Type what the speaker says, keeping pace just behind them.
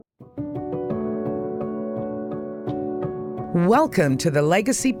Welcome to the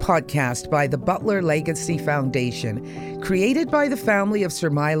Legacy Podcast by the Butler Legacy Foundation, created by the family of Sir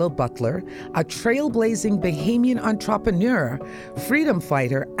Milo Butler, a trailblazing Bahamian entrepreneur, freedom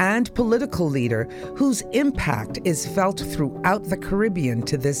fighter, and political leader whose impact is felt throughout the Caribbean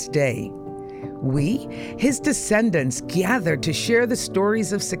to this day. We, his descendants, gathered to share the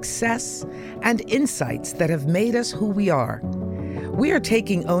stories of success and insights that have made us who we are. We are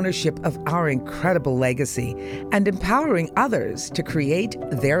taking ownership of our incredible legacy and empowering others to create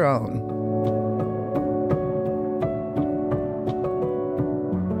their own.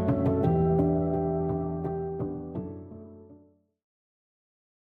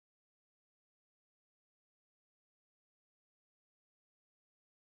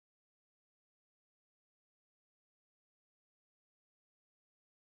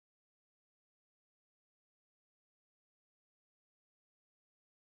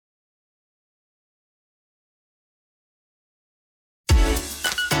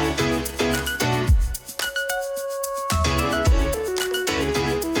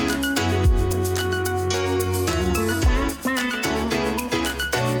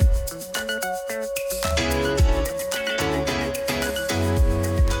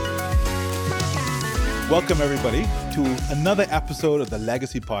 Welcome, everybody, to another episode of the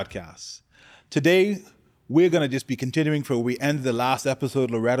Legacy Podcast. Today, we're going to just be continuing from where we ended the last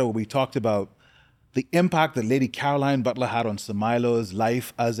episode, Loretta, where we talked about the impact that Lady Caroline Butler had on Sir Milo's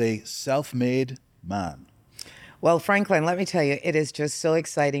life as a self-made man. Well, Franklin, let me tell you, it is just so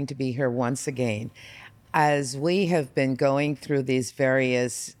exciting to be here once again. As we have been going through these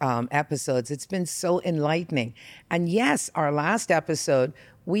various episodes, it's been so enlightening. And yes, our last episode,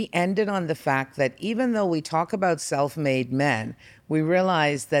 we ended on the fact that even though we talk about self-made men, we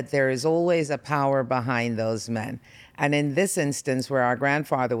realize that there is always a power behind those men. And in this instance, where our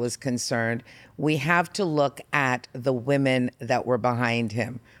grandfather was concerned, we have to look at the women that were behind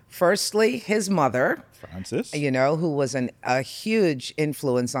him. Firstly, his mother, Frances, who was a huge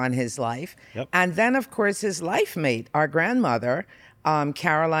influence on his life. Yep. And then, of course, his life mate, our grandmother,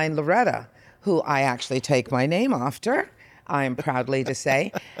 Caroline Loretta, who I actually take my name after, I'm proudly to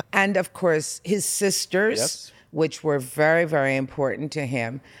say. And, of course, his sisters, yes, which were very, very important to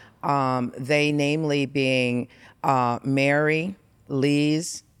him. They namely being Mary,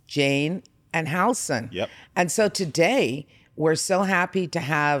 Lise, Jane, and Halson. Yep. And so today, we're so happy to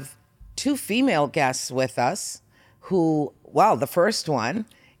have two female guests with us who, well, the first one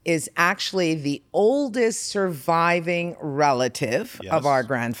is actually the oldest surviving relative yes, of our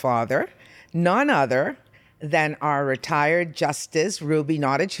grandfather, none other than our retired Justice, Rubie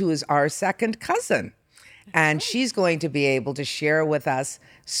Nottage, who is our second cousin. And she's going to be able to share with us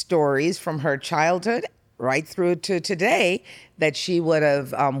stories from her childhood right through to today that she would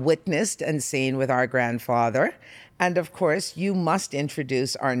have witnessed and seen with our grandfather. And of course, you must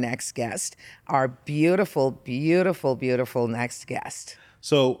introduce our next guest, our beautiful, beautiful, beautiful next guest.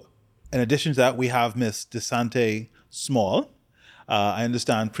 So, in addition to that, we have Miss DeSante Small. I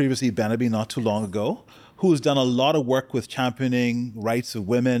understand previously Benaby not too long ago, who's done a lot of work with championing rights of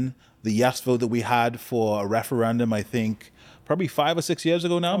women. The yes vote that we had for a referendum, I think, probably 5 or 6 years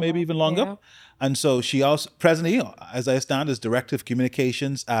ago now, maybe even longer. Yeah. And so she also presently, as I stand, is Director of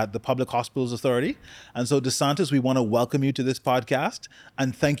Communications at the Public Hospitals Authority. And so, DeSantis, we want to welcome you to this podcast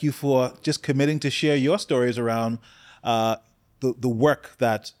and thank you for just committing to share your stories around the work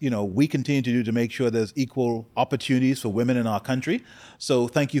that we continue to do to make sure there's equal opportunities for women in our country. So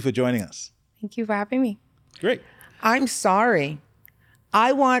thank you for joining us. Thank you for having me. Great. I'm sorry.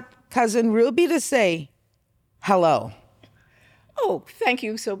 I want Cousin Rubie to say hello. Oh, thank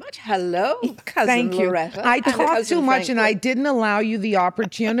you so much. Hello, Cousin Thank you. Loretta. I and talked Cousin too much Franklin. and I didn't allow you the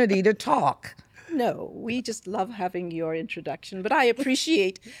opportunity to talk. No, we just love having your introduction, but I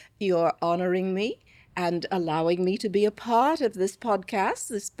appreciate your honoring me and allowing me to be a part of this podcast,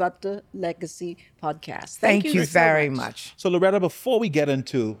 this Butler Legacy Podcast. Thank you so very much. So Loretta, before we get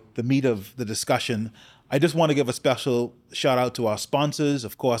into the meat of the discussion, I just want to give a special shout out to our sponsors,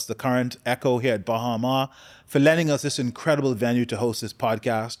 of course, the current Echo here at Bahamas, for lending us this incredible venue to host this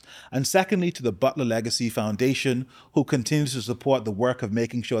podcast. And secondly, to the Butler Legacy Foundation, who continues to support the work of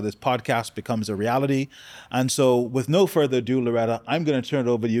making sure this podcast becomes a reality. And so with no further ado, Loretta, I'm going to turn it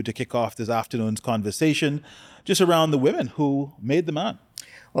over to you to kick off this afternoon's conversation just around the women who made the man.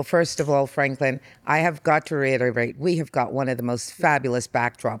 Well, first of all, Franklin, I have got to reiterate, we have got one of the most fabulous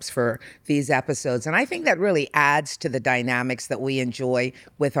backdrops for these episodes. And I think that really adds to the dynamics that we enjoy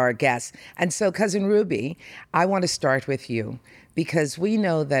with our guests. And so, Cousin Rubie, I want to start with you because we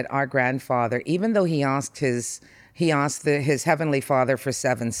know that our grandfather, even though he asked his he asked his heavenly Father for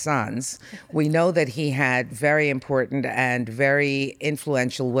 7 sons. We know that he had very important and very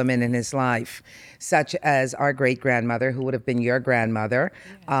influential women in his life, such as our great-grandmother, who would have been your grandmother,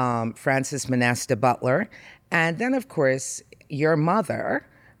 Frances Manesta Butler, and then, of course, your mother,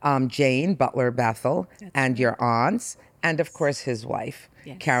 Jane Butler Bethel, and your aunts, and of course his wife,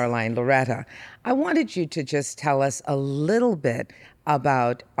 Caroline Loretta. I wanted you to just tell us a little bit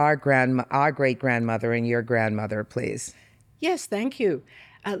about our great-grandmother and your grandmother, please. Yes, thank you.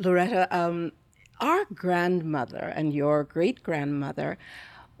 Loretta, our grandmother and your great-grandmother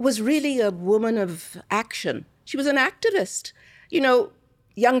was really a woman of action. She was an activist. You know,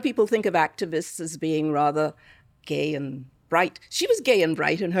 young people think of activists as being rather gay and bright. She was gay and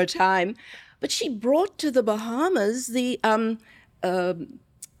bright in her time, but she brought to the Bahamas the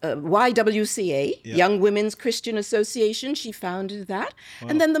YWCA, Young Women's Christian Association. She founded that. Wow.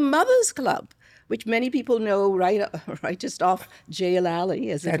 And then the Mothers Club, which many people know right just off Jail Alley,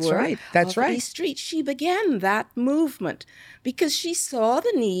 as it were. That's right. East Street. She began that movement because she saw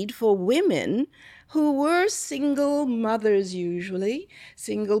the need for women who were single mothers usually,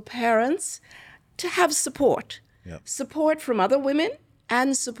 single parents, to have support. Yep. Support from other women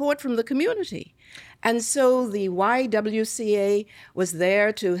and support from the community. And so the YWCA was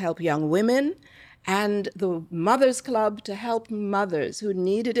there to help young women, and the Mothers Club to help mothers who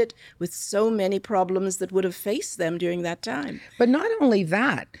needed it with so many problems that would have faced them during that time. But not only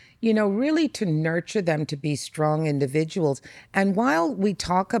that, you know, really to nurture them to be strong individuals. And while we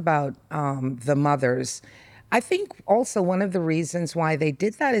talk about the mothers, I think also one of the reasons why they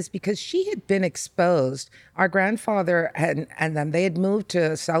did that is because she had been exposed. Our grandfather and them, they had moved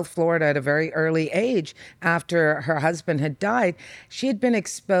to South Florida at a very early age after her husband had died. She had been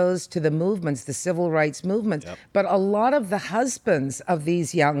exposed to the movements, the civil rights movements. Yep. But a lot of the husbands of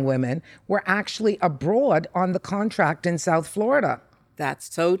these young women were actually abroad on the contract in South Florida.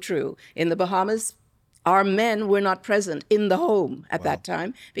 That's so true. In the Bahamas, our men were not present in the home at that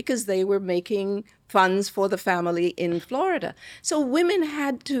time because they were making funds for the family in Florida. So women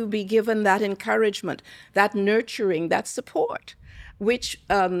had to be given that encouragement, that nurturing, that support, which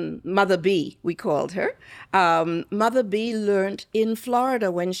Mother B, we called her. Mother B learned in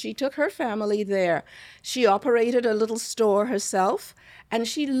Florida when she took her family there. She operated a little store herself, and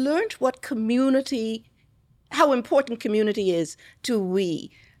she learned what community, how important community is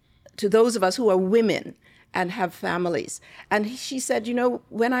to those of us who are women and have families. And she said, you know,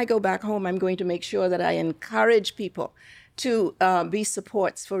 when I go back home, I'm going to make sure that I encourage people to be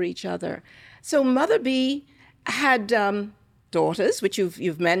supports for each other. So Mother B had daughters, which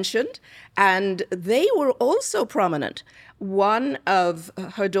you've mentioned, and they were also prominent. One of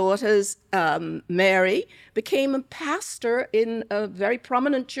her daughters, Mary, became a pastor in a very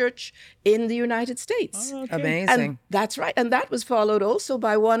prominent church in the United States. Oh, okay. Amazing. And that's right. And that was followed also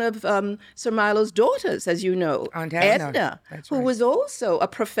by one of Sir Milo's daughters, as you know, Aunt Edna, who right. was also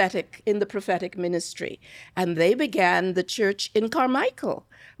in the prophetic ministry. And they began the church in Carmichael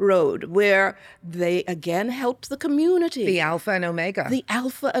Road, where they again helped the community. The Alpha and Omega. The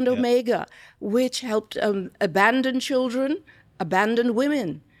Alpha and Omega, which helped abandoned children, abandoned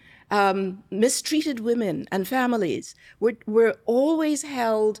women, mistreated women and families were always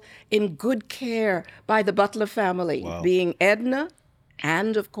held in good care by the Butler family, being Edna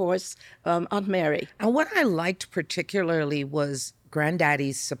and, of course, Aunt Mary. And what I liked particularly was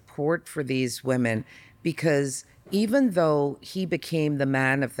Granddaddy's support for these women, because even though he became the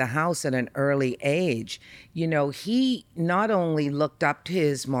man of the house at an early age, you know, he not only looked up to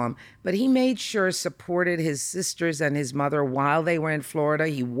his mom, but he made sure supported his sisters and his mother while they were in Florida.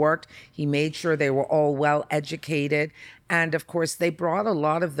 He worked, he made sure they were all well educated. And of course, they brought a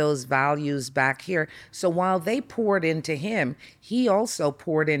lot of those values back here. So while they poured into him, he also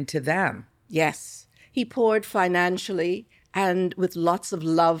poured into them. Yes, he poured financially and with lots of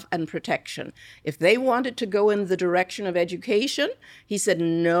love and protection. If they wanted to go in the direction of education, he said,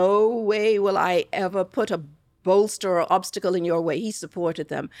 no way will I ever put a bolster or obstacle in your way. He supported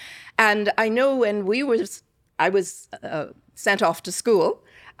them. And I know when I was sent off to school,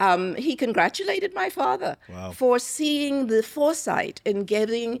 he congratulated my father for seeing the foresight in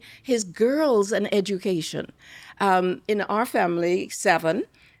giving his girls an education. In our family, 7,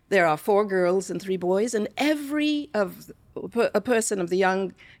 there are 4 girls and 3 boys, and a person of the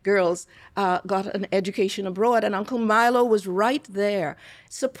young girls got an education abroad, and Uncle Milo was right there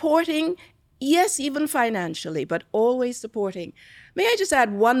supporting, yes, even financially, but always supporting. May I just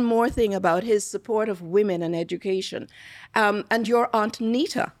add one more thing about his support of women and education? And your Aunt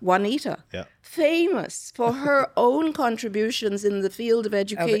Juanita, famous for her own contributions in the field of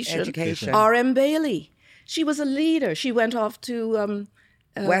education. R.M. Bailey. She was a leader. She went off to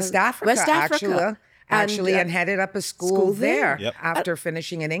West Africa, West Africa. and headed up a school there Yep. after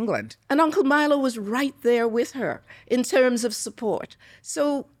finishing in England. And Uncle Milo was right there with her in terms of support.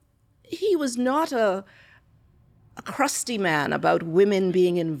 So he was not a crusty man about women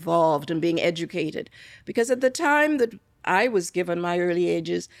being involved and being educated. Because at the time that I was given my early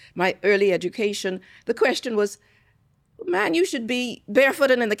education, the question was, man, you should be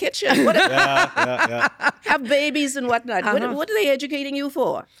barefooted in the kitchen. Have babies and whatnot. What are they educating you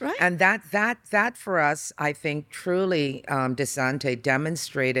for, right? And that for us, I think, truly, DeSante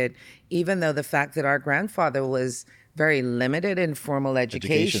demonstrated, even though the fact that our grandfather was very limited in formal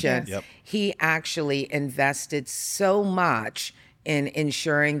education, Yep. he actually invested so much in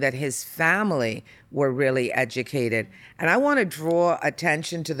ensuring that his family were really educated. And I want to draw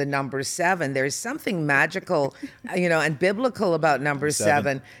attention to the number 7. There's something magical, and biblical about number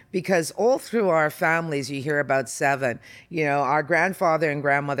 7, because all through our families you hear about 7. Our grandfather and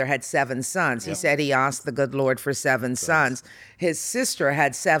grandmother had 7 sons. He said he asked the good Lord for 7 sons. His sister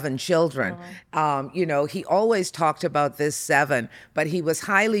had 7 children. He always talked about this 7, but he was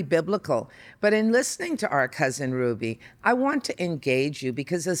highly biblical. But in listening to our cousin Rubie, I want to engage you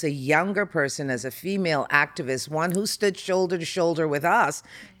because as a younger person, as a female activist, one who stood shoulder to shoulder with us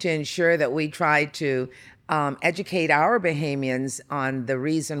to ensure that we tried to educate our Bahamians on the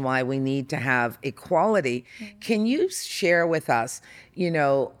reason why we need to have equality. Can you share with us,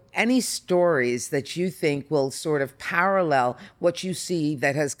 any stories that you think will sort of parallel what you see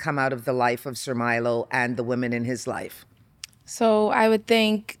that has come out of the life of Sir Milo and the women in his life? So I would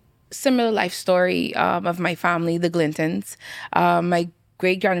think similar life story of my family, the Glintons. My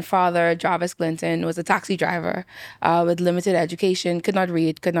great-grandfather, Jarvis Glinton, was a taxi driver with limited education, could not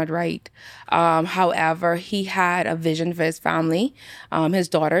read, could not write. However, he had a vision for his family, his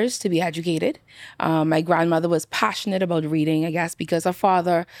daughters, to be educated. My grandmother was passionate about reading, I guess, because her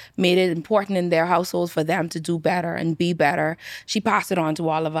father made it important in their household for them to do better and be better. She passed it on to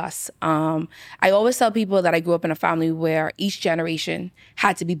all of us. I always tell people that I grew up in a family where each generation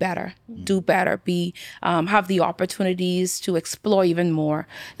had to be better, do better, have the opportunities to explore even more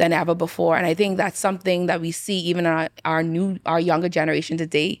than ever before. And I think that's something that we see even in our younger generation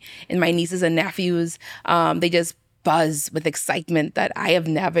today. In my nieces and nephews, they just buzz with excitement that I have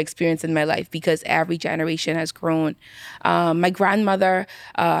never experienced in my life because every generation has grown. My grandmother,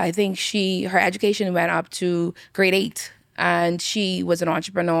 I think her education went up to grade 8. And she was an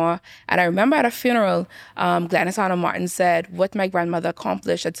entrepreneur. And I remember at a funeral, Gladys Anna Martin said what my grandmother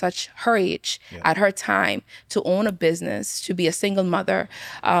accomplished at such her age, at her time, to own a business, to be a single mother,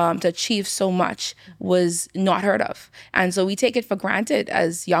 to achieve so much was not heard of. And so we take it for granted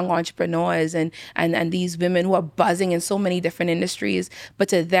as young entrepreneurs and these women who are buzzing in so many different industries. But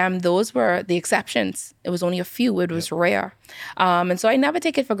to them, those were the exceptions. It was only a few. It was rare. And so I never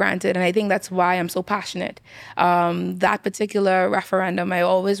take it for granted. And I think that's why I'm so passionate. That particular referendum, I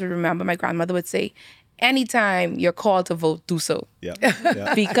always remember my grandmother would say, anytime you're called to vote, do so.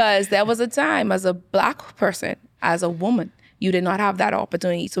 Because there was a time as a Black person, as a woman, you did not have that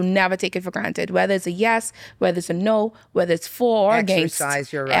opportunity. So never take it for granted. Whether it's a yes, whether it's a no, whether it's for or against.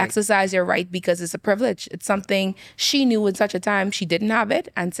 Exercise your right. Exercise your right because it's a privilege. It's something she knew in such a time she didn't have it.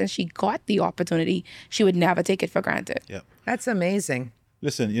 And since she got the opportunity, she would never take it for granted. That's amazing.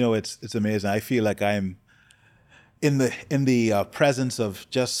 Listen, it's amazing. I feel like I'm in the presence of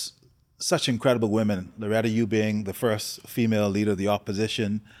just such incredible women. Loretta, you being the first female leader of the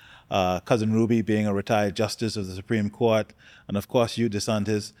opposition, cousin Rubie being a retired justice of the Supreme Court, and of course you,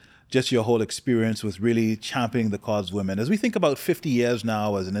 DeSantis, just your whole experience with really championing the cause of women. As we think about 50 years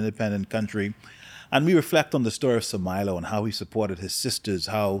now as an independent country, and we reflect on the story of Sir Milo and how he supported his sisters,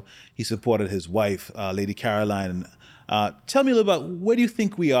 how he supported his wife, Lady Caroline. Tell me a little about where do you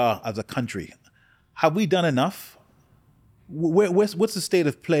think we are as a country? Have we done enough? What's the state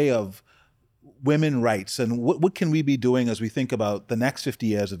of play of women rights, and what can we be doing as we think about the next 50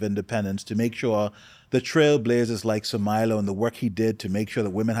 years of independence to make sure the trailblazers like Sir Milo and the work he did to make sure that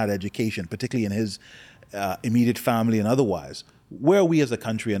women had education, particularly in his immediate family and otherwise? Where are we as a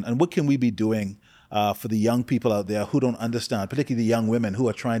country, and what can we be doing for the young people out there who don't understand, particularly the young women who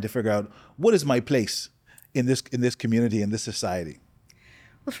are trying to figure out what is my place in this community, in this society?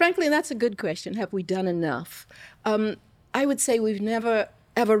 Well, frankly, that's a good question. Have we done enough? I would say we've never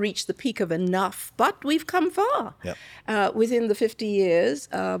ever reached the peak of enough, but we've come far within the 50 years.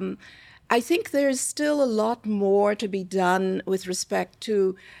 I think there's still a lot more to be done with respect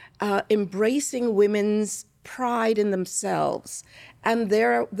to embracing women's pride in themselves and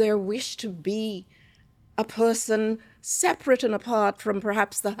their wish to be a person separate and apart from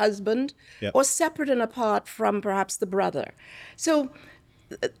perhaps the husband, Yep. or separate and apart from perhaps the brother. So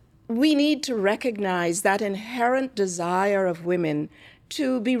we need to recognize that inherent desire of women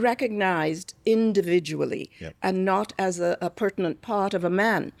to be recognized individually Yep. and not as a pertinent part of a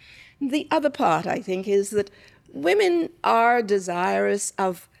man. The other part, I think, is that women are desirous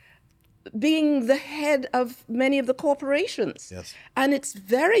of being the head of many of the corporations. Yes. And it's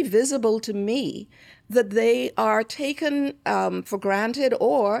very visible to me that they are taken for granted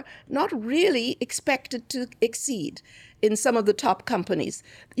or not really expected to exceed in some of the top companies.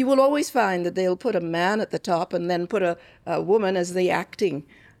 You will always find that they'll put a man at the top and then put a woman as the acting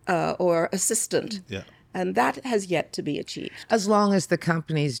or assistant. Yeah. And that has yet to be achieved. As long as the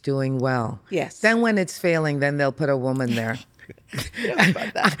company's doing well. Yes. Then when it's failing, then they'll put a woman there.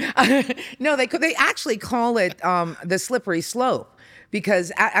 About that. No, they actually call it the slippery slope.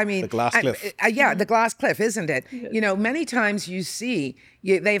 Because I mean, The glass cliff. Yeah, the glass cliff, isn't it? You know, many times you see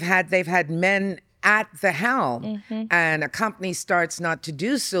they've had men at the helm, and a company starts not to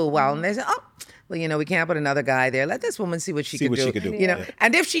do so well, and they say, "Oh, well, you know, we can't put another guy there. Let this woman see what she can do." You know, Yeah.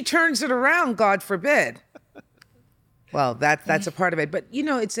 and if she turns it around, God forbid. Well, that's a part of it. But, you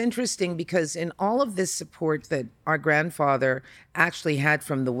know, it's interesting because in all of this support that our grandfather actually had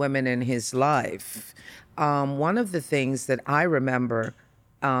from the women in his life, one of the things that I remember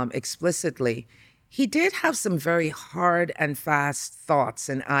explicitly, he did have some very hard and fast thoughts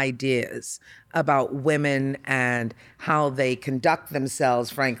and ideas about women and how they conduct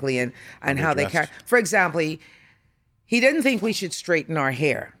themselves, frankly, and how they carry. For example, he didn't think we should straighten our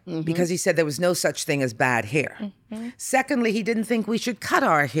hair because he said there was no such thing as bad hair. Secondly, he didn't think we should cut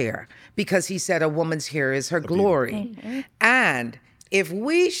our hair because he said a woman's hair is her glory. And if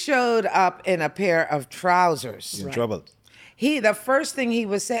we showed up in a pair of trousers, You're in trouble. the first thing he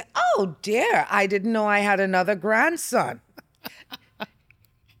would say, "Oh dear, I didn't know I had another grandson."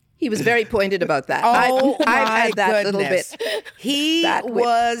 He was very pointed about that. Oh, I've my had that goodness. little bit. He That whip.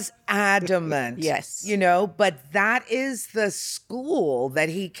 was adamant. Yes. You know, but that is the school that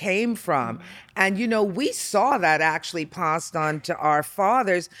he came from. And, you know, we saw that actually passed on to our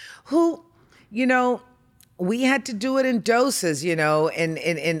fathers who, you know, we had to do it in doses, you know,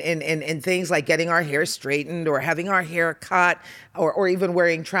 in things like getting our hair straightened or having our hair cut or even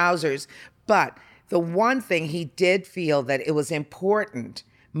wearing trousers. But the one thing he did feel that it was important,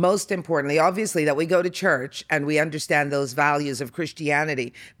 most importantly, obviously, that we go to church and we understand those values of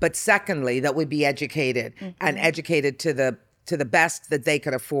Christianity. But secondly, that we be educated and educated to the best that they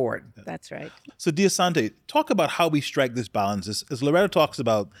could afford. That's right. So, dear Sante, talk about how we strike this balance. As Loretta talks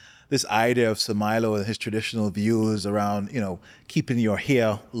about this idea of Sir Milo and his traditional views around, you know, keeping your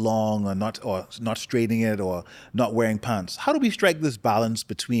hair long or not straightening it or not wearing pants. How do we strike this balance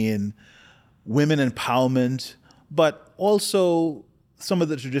between women empowerment, but also some of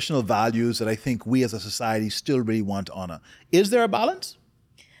the traditional values that I think we as a society still really want to honor? Is there a balance?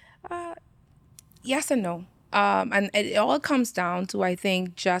 Yes and no. And it all comes down to, I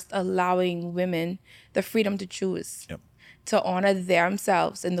think, just allowing women the freedom to choose, to honor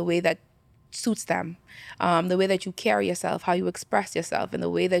themselves in the way that suits them, the way that you carry yourself, how you express yourself, and the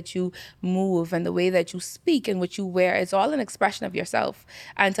way that you move, and the way that you speak and what you wear. It's all an expression of yourself.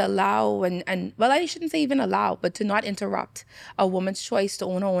 And to allow and well, I shouldn't say even allow, but to not interrupt a woman's choice to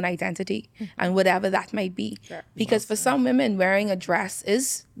own her own identity and whatever that might be. Sure. Because for some women, wearing a dress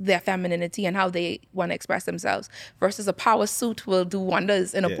is their femininity and how they want to express themselves, versus a power suit will do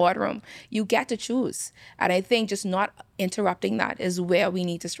wonders in a boardroom. You get to choose. And I think just not interrupting that is where we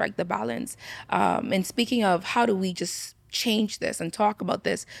need to strike the balance. And speaking of how do we just change this and talk about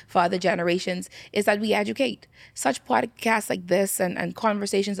this for other generations, is that we educate. Such podcasts like this and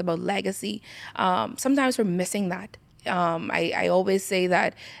conversations about legacy, sometimes we're missing that. I always say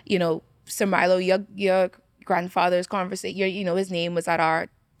that, you know, Sir Milo, your grandfather's conversation, you know, his name was at our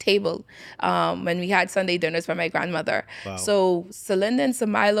table when we had Sunday dinners for my grandmother. Wow. So Celinda and Sir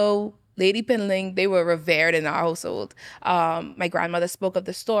Milo, Lady Pinling, they were revered in our household. My grandmother spoke of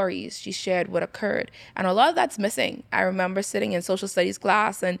the stories. She shared what occurred. And a lot of that's missing. I remember sitting in social studies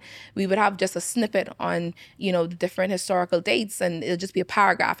class and we would have just a snippet on, you know, the different historical dates, and it'll just be a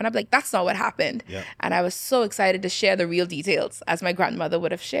paragraph. And I'd be like, that's not what happened. Yeah. And I was so excited to share the real details as my grandmother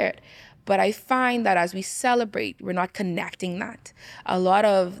would have shared. But I find that as we celebrate, we're not connecting that. A lot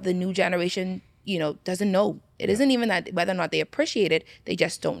of the new generation, you know, doesn't know. It isn't even that whether or not they appreciate it, they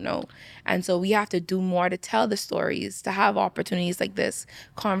just don't know. And so we have to do more to tell the stories, to have opportunities like this,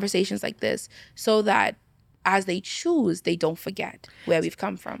 conversations like this, so that as they choose, they don't forget where we've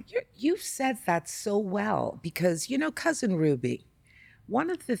come from. You said that so well because, you know, Cousin Rubie, one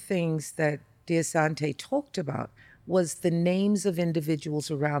of the things that Dear Sante talked about was the names of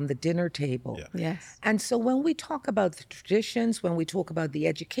individuals around the dinner table. Yeah. Yes. And so when we talk about the traditions, when we talk about the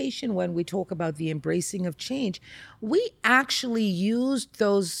education, when we talk about the embracing of change, we actually used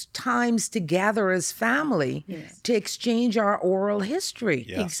those times together as family to exchange our oral history.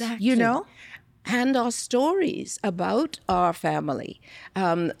 Yeah. Exactly. You know? And our stories about our family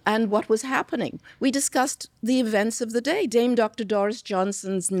and what was happening. We discussed the events of the day. Dame Dr. Doris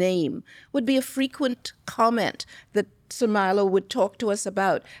Johnson's name would be a frequent comment that Sir Milo would talk to us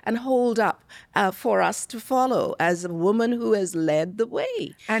about and hold up for us to follow as a woman who has led the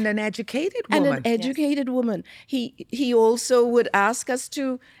way. And an educated And woman. an educated woman. He also would ask us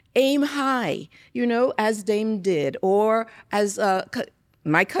to aim high, as Dame did, or as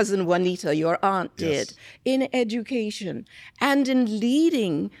my cousin Juanita, your aunt, did, in education and in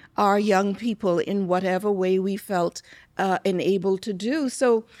leading our young people in whatever way we felt enabled to do.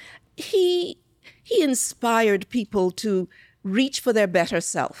 So he inspired people to reach for their better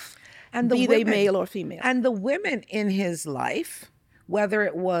self, And be they women- male or female. And the women in his life, whether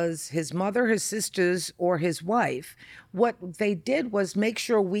it was his mother, his sisters, or his wife, what they did was make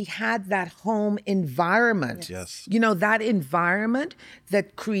sure we had that home environment. Yes. That environment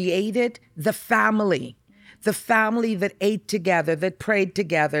that created the family that ate together, that prayed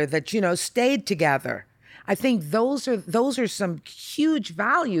together, that, stayed together. I think those are some huge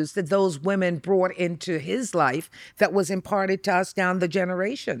values that those women brought into his life that was imparted to us down the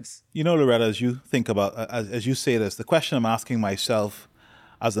generations. Loretta, as you think about, as you say this, the question I'm asking myself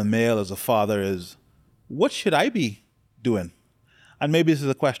as a male, as a father is, what should I be doing? And maybe this is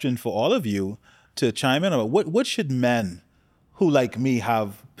a question for all of you to chime in about. What should men who, like me,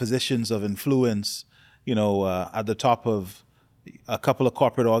 have positions of influence, at the top of a couple of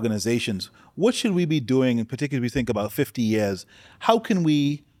corporate organizations, what should we be doing, and particularly if we think about 50 years, how can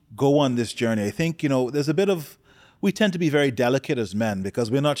we go on this journey? I think, there's a bit of, we tend to be very delicate as men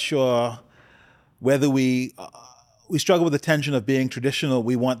because we're not sure whether we struggle with the tension of being traditional.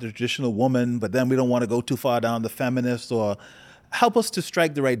 We want the traditional woman, but then we don't want to go too far down the feminist, or help us to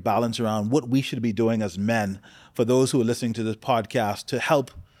strike the right balance around what we should be doing as men for those who are listening to this podcast to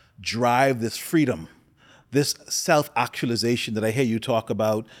help drive this freedom, this self-actualization that I hear you talk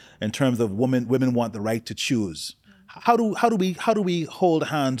about in terms of women want the right to choose. How do we hold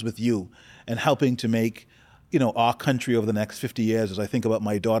hands with you in helping to make, our country over the next 50 years, as I think about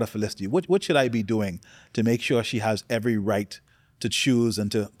my daughter Felicity, what should I be doing to make sure she has every right to choose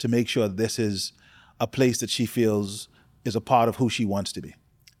and to make sure this is a place that she feels is a part of who she wants to be?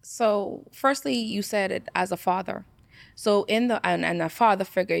 So firstly, you said it as a father. So and a father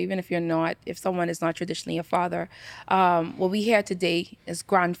figure, even if someone is not traditionally a father, what we hear today is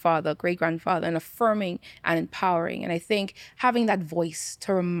grandfather, great grandfather, and affirming and empowering. And I think having that voice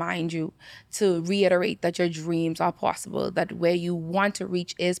to remind you, to reiterate that your dreams are possible, that where you want to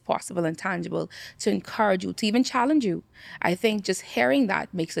reach is possible and tangible, to encourage you, to even challenge you. I think just hearing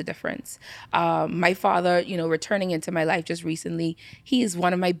that makes a difference. My father, returning into my life just recently, he is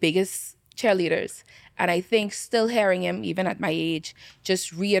one of my biggest cheerleaders. And I think still hearing him, even at my age,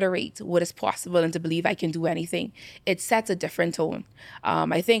 just reiterate what is possible and to believe I can do anything, it sets a different tone.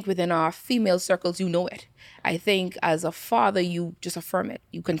 I think within our female circles, you know it. I think as a father, you just affirm it.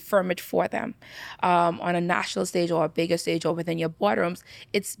 You confirm it for them. On a national stage or a bigger stage or within your boardrooms,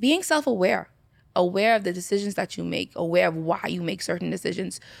 it's being self-aware. Aware of the decisions that you make, aware of why you make certain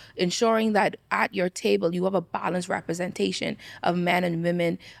decisions, ensuring that at your table you have a balanced representation of men and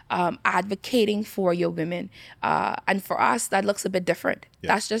women, advocating for your women. And for us, that looks a bit different.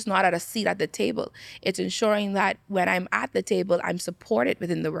 Yeah. That's just not at a seat at the table. It's ensuring that when I'm at the table, I'm supported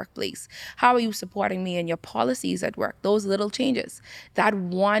within the workplace. How are you supporting me in your policies at work? Those little changes. That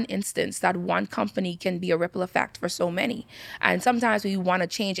one instance, that one company can be a ripple effect for so many. And sometimes we want to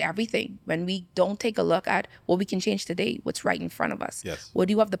change everything when we don't take a look at what we can change today, what's right in front of us. Yes. What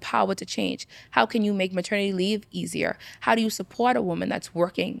do you have the power to change? How can you make maternity leave easier? How do you support a woman that's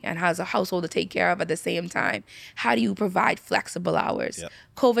working and has a household to take care of at the same time? How do you provide flexible hours? Yep.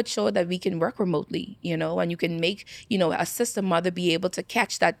 COVID showed that we can work remotely, and you can make, a sister mother be able to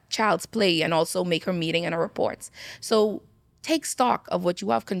catch that child's play and also make her meeting and her reports. So take stock of what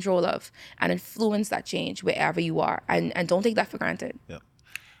you have control of and influence that change wherever you are, and don't take that for granted. Yep.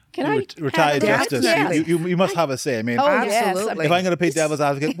 Can I retired justice? Yes. You must have a say. I mean, Absolutely. If I'm going to play devil's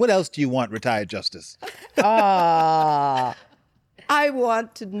advocate, what else do you want, retired justice? I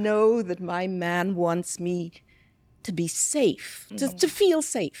want to know that my man wants me to be safe, to feel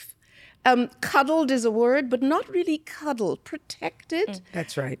safe. Cuddled is a word, but not really cuddled. Protected.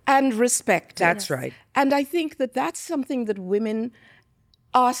 That's right. And respected. That's right. And I think that that's something that women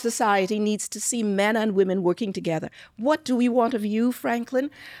our society needs to see men and women working together. What do we want of you, Franklin?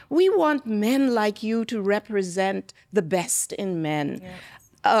 We want men like you to represent the best in men,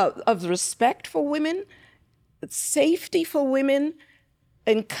 of respect for women, safety for women,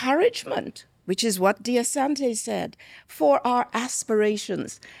 encouragement, which is what Diasante said, for our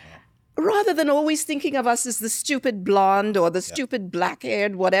aspirations. Rather than always thinking of us as the stupid blonde or the stupid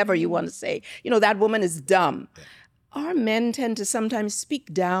black-haired, whatever you want to say. You know, that woman is dumb. Our men tend to sometimes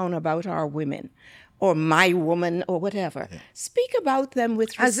speak down about our women, or my woman, or whatever. Speak about them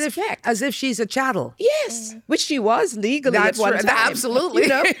with respect. As if she's a chattel. Yes, which she was legally That's at one right. time. Absolutely. You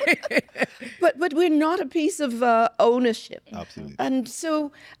know? But we're not a piece of ownership. Absolutely. And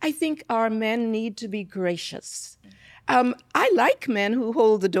so I think our men need to be gracious. I like men who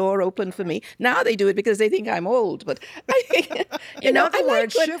hold the door open for me. Now they do it because they think I'm old. But I think, In other I like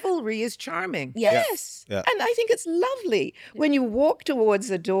words, when- chivalry is charming. Yes. Yeah. And I think it's lovely when you walk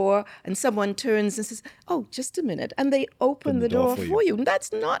towards a door and someone turns and says, oh, just a minute. And they open the door for you. And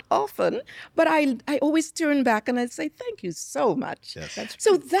that's not often. But I always turn back and I say, thank you so much. Yes.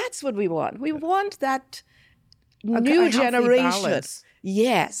 So that's what we want. We want that A new healthy generation. balance.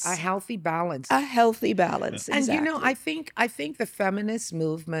 Yes. A healthy balance. A healthy balance. And Exactly. you know, I think the feminist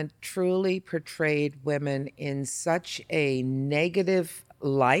movement truly portrayed women in such a negative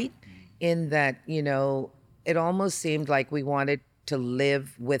light, in that, you know, it almost seemed like we wanted to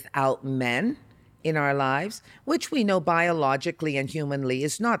live without men in our lives, which we know biologically and humanly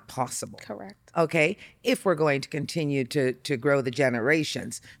is not possible. Correct. Okay, if we're going to continue to grow the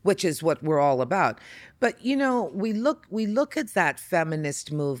generations, which is what we're all about. But you know, we look at that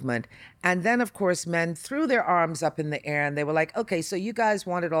feminist movement, and then of course men threw their arms up in the air and they were like, okay, so you guys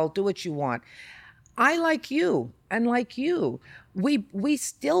want it all, do what you want. I, like you, and like you, we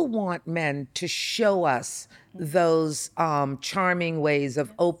still want men to show us those charming ways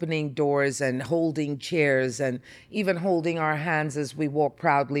of opening doors and holding chairs and even holding our hands as we walk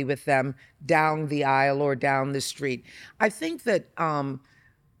proudly with them down the aisle or down the street. I think that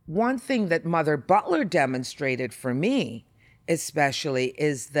one thing that Mother Butler demonstrated for me, especially,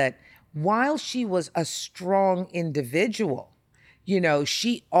 is that while she was a strong individual, you know,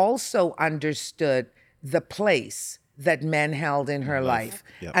 she also understood the place that men held in her life.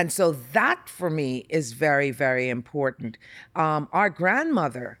 Yep. And so that for me is very, very important. Our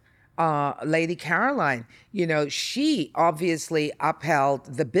grandmother, Lady Caroline, you know, she obviously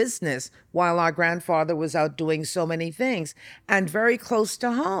upheld the business while our grandfather was out doing so many things. And very close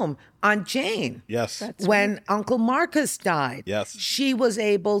to home, Aunt Jane. Yes. When Uncle Marcus died, Yes. she was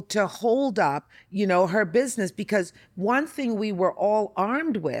able to hold up, you know, her business, because one thing we were all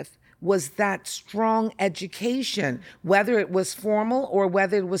armed with was that strong education, whether it was formal or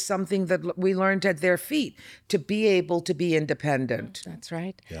whether it was something that we learned at their feet, to be able to be independent. That's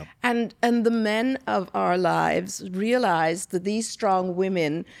right. Yep. And the men of our lives realized that these strong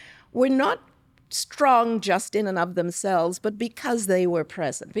women were not strong just in and of themselves, but because they were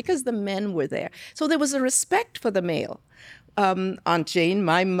present, because the men were there. So there was a respect for the male. Aunt Jane,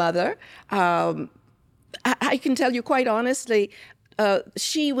 my mother, I can tell you quite honestly,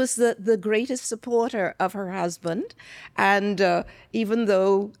 she was the greatest supporter of her husband. And even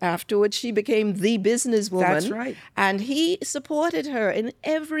though afterwards she became the businesswoman. That's right. And he supported her in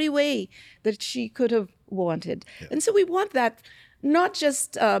every way that she could have wanted. Yeah. And so we want that, not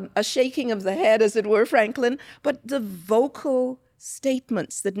just a shaking of the head, as it were, Franklin, but the vocal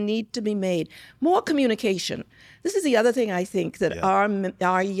statements that need to be made. More communication. This is the other thing I think that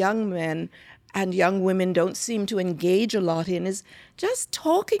our young men and young women don't seem to engage a lot in, is just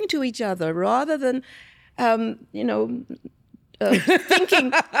talking to each other rather than,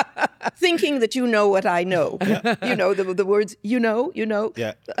 thinking that you know what I know. Yeah. You know, the words, you know.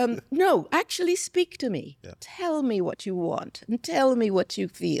 Yeah. No, actually speak to me. Yeah. Tell me what you want and tell me what you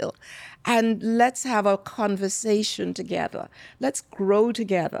feel. And let's have a conversation together. Let's grow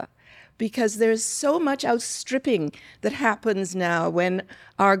together. Because there's so much outstripping that happens now when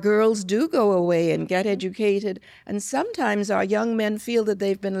our girls do go away and get educated. And sometimes our young men feel that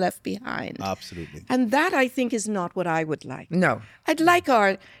they've been left behind. Absolutely. And that, I think, is not what I would like. No. I'd like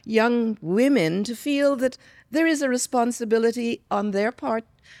our young women to feel that there is a responsibility on their part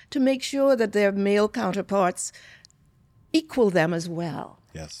to make sure that their male counterparts equal them as well.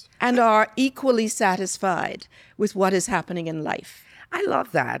 Yes. And are equally satisfied with what is happening in life. I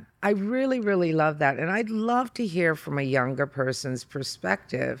love that. I really, really love that. And I'd love to hear from a younger person's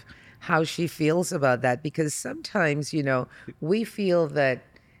perspective how she feels about that. Because sometimes, you know, we feel that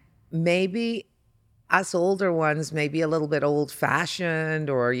maybe us older ones may be a little bit old fashioned,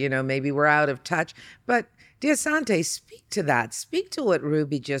 or, maybe we're out of touch. But dear Sante, speak to that. Speak to what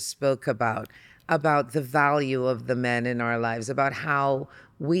Rubie just spoke about the value of the men in our lives, about how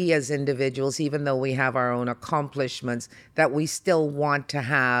we as individuals, even though we have our own accomplishments, that we still want to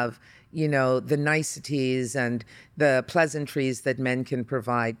have, the niceties and the pleasantries that men can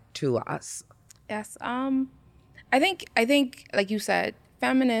provide to us. Yes. I think, like you said,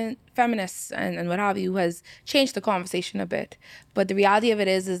 feminists and what have you has changed the conversation a bit. But the reality of it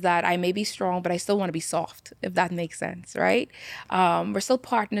is that I may be strong, but I still want to be soft, if that makes sense, right? We're still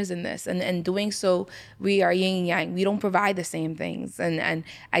partners in this, and doing so, we are yin and yang. We don't provide the same things, and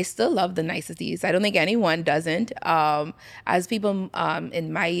I still love the niceties. I don't think anyone doesn't. As people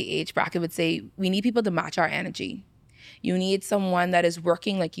in my age bracket would say, we need people to match our energy. You need someone that is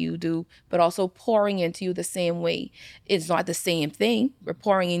working like you do, but also pouring into you the same way. It's not the same thing. We're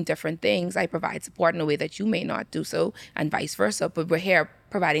pouring in different things. I provide support in a way that you may not do so, and vice versa. But we're here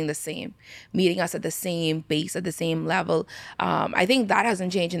providing the same, meeting us at the same base, at the same level. I think that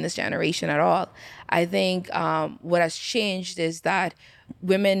hasn't changed in this generation at all. I think what has changed is that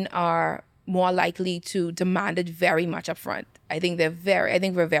women are more likely to demand it very much upfront. I think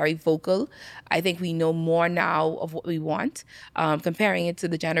we're very vocal. I think we know more now of what we want. Comparing it to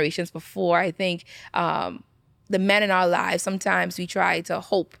the generations before, I think the men in our lives, sometimes we try to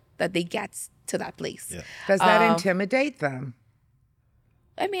hope that they get to that place. Yeah. Does that intimidate them?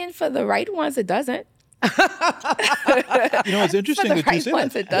 I mean, for the right ones, it doesn't. It's interesting for the that you right say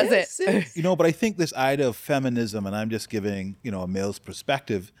ones, that. it doesn't. Yes. But I think this idea of feminism, and I'm just giving, a male's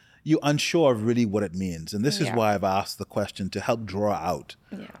perspective, you're unsure of really what it means. And this is why I've asked the question to help draw out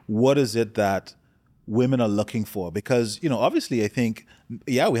what is it that women are looking for? Because, obviously I think,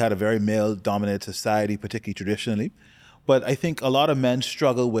 we had a very male-dominated society, particularly traditionally. But I think a lot of men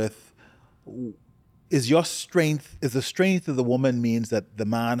struggle with, is the strength of the woman means that the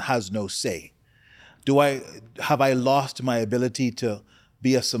man has no say? Have I lost my ability to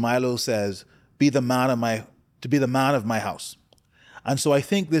be, as Sir Milo says, be the man of my house? And so I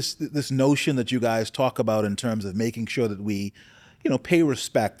think this notion that you guys talk about in terms of making sure that we, pay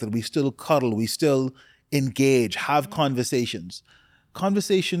respect, that we still cuddle, we still engage, have conversations.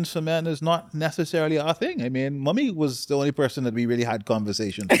 Conversations for men is not necessarily our thing. I mean, Mummy was the only person that we really had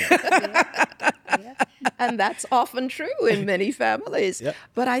conversations with. And that's often true in many families. Yep.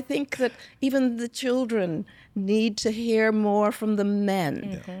 But I think that even the children need to hear more from the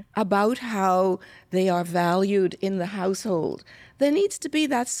men about how they are valued in the household. There needs to be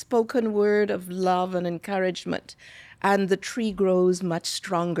that spoken word of love and encouragement, and the tree grows much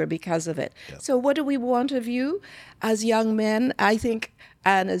stronger because of it. Yep. So what do we want of you as young men, I think,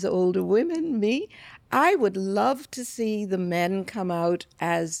 and as older women, me? I would love to see the men come out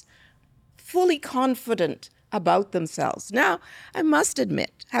as fully confident about themselves. Now, I must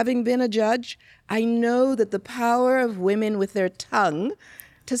admit, having been a judge, I know that the power of women with their tongue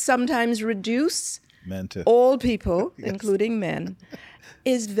to sometimes reduce Men too. all people, including men,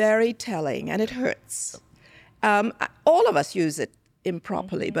 is very telling, and it hurts. All of us use it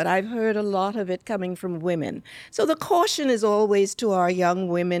improperly, but I've heard a lot of it coming from women. So the caution is always to our young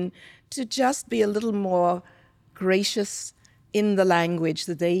women to just be a little more gracious in the language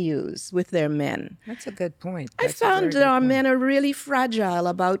that they use with their men. That's a good point. I found that our men are really fragile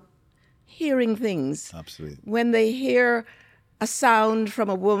about hearing things. Absolutely. When they hear a sound from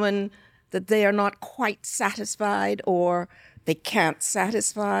a woman that they are not quite satisfied or they can't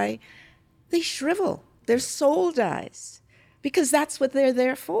satisfy, they shrivel. Their soul dies because that's what they're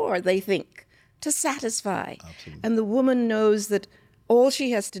there for, they think, to satisfy. Absolutely. And the woman knows that all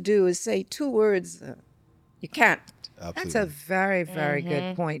she has to do is say 2 words, you can't. Absolutely. That's a very, very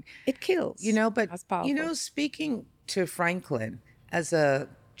good point. It kills. But, That's powerful. Speaking to Franklin as a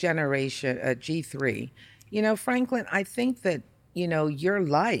generation, a G3, Franklin, I think that, your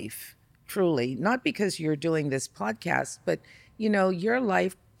life, truly, not because you're doing this podcast, but, your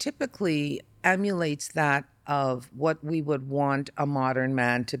life typically emulates that of what we would want a modern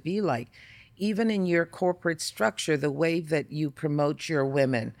man to be like. Even in your corporate structure, the way that you promote your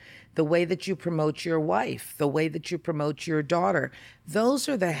women, the way that you promote your wife, the way that you promote your daughter, those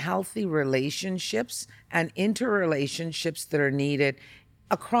are the healthy relationships and interrelationships that are needed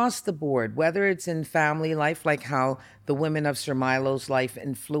across the board, whether it's in family life, like how the women of Sir Milo's life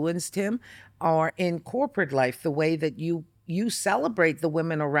influenced him, or in corporate life, the way that you celebrate the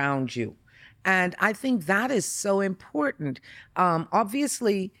women around you. And I think that is so important.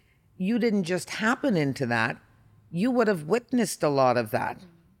 Obviously, you didn't just happen into that. You would have witnessed a lot of that.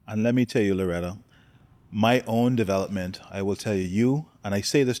 And let me tell you, Loretta, my own development, I will tell you, and I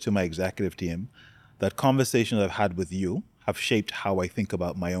say this to my executive team, that conversations I've had with you have shaped how I think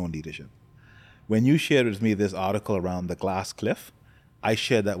about my own leadership. When you shared with me this article around the glass cliff, I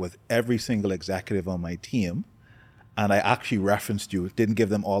shared that with every single executive on my team, and I actually referenced you, didn't give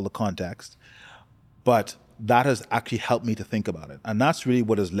them all the context, but that has actually helped me to think about it. And that's really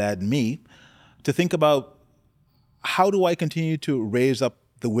what has led me to think about how do I continue to raise up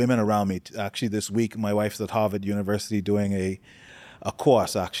the women around me. Actually, this week, my wife's at Harvard University doing a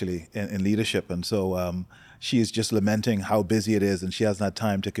course, actually, in leadership. And so she is just lamenting how busy it is and she hasn't had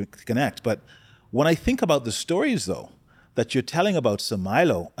time to connect. But when I think about the stories, though, that you're telling about Sir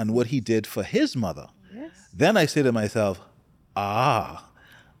Milo and what he did for his mother, then I say to myself,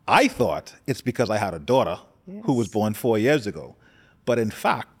 I thought it's because I had a daughter who was born 4 years ago. But in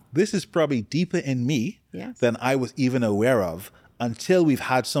fact, this is probably deeper in me than I was even aware of until we've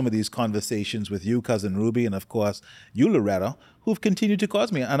had some of these conversations with you, Cousin Rubie, and of course, you, Loretta, who've continued to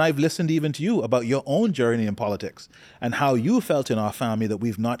cause me. And I've listened even to you about your own journey in politics and how you felt in our family that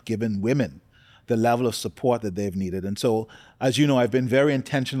we've not given women the level of support that they've needed. And so, as you know, I've been very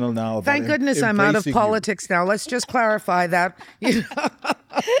intentional now about Thank goodness I'm out of politics now. Let's just clarify that.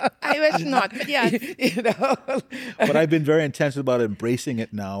 I wish not, but yeah. But I've been very intentional about embracing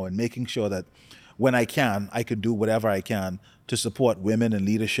it now and making sure that when I can do whatever I can to support women in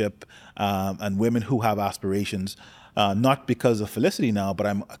leadership and women who have aspirations, not because of Felicity now, but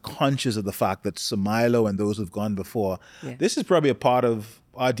I'm conscious of the fact that Sir Milo and those who've gone before, this is probably a part of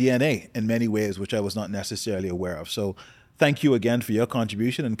our DNA in many ways, which I was not necessarily aware of. So thank you again for your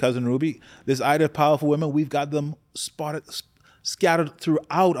contribution. And Cousin Rubie, this idea of powerful women, we've got them scattered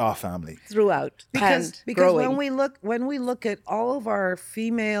throughout our family. Throughout. Because when we look at all of our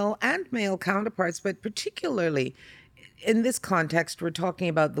female and male counterparts, but particularly in this context, we're talking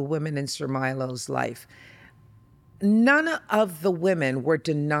about the women in Sir Milo's life. None of the women were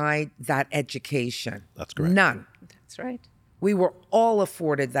denied that education. That's correct. None. That's right. We were all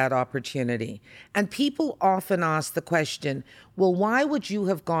afforded that opportunity. And people often ask the question, well, why would you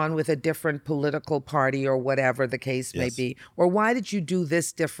have gone with a different political party or whatever the case may be? Or why did you do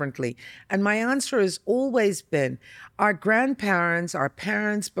this differently? And my answer has always been, our grandparents, our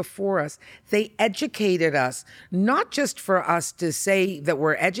parents before us, they educated us, not just for us to say that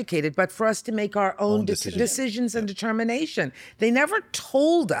we're educated, but for us to make our own decisions and determination. They never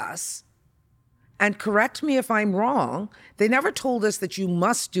told us, and correct me if I'm wrong, they never told us that you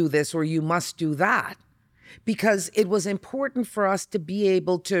must do this or you must do that, because it was important for us to be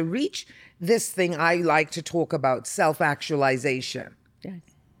able to reach this thing I like to talk about, self-actualization. Yes.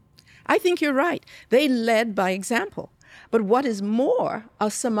 I think you're right. They led by example. But what is more,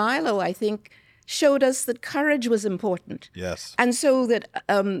 Sir Milo, I think, showed us that courage was important. Yes. And so that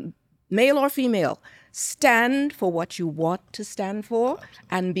male or female, stand for what you want to stand for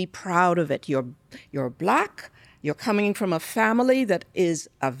and be proud of it. You're Black. You're coming from a family that is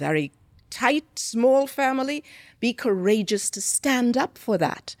a very tight, small family. Be courageous to stand up for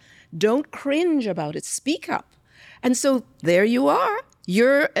that. Don't cringe about it. Speak up. And so there you are.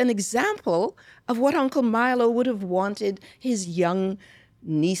 You're an example of what Uncle Milo would have wanted his young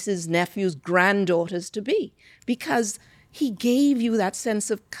nieces, nephews, granddaughters to be, because he gave you that sense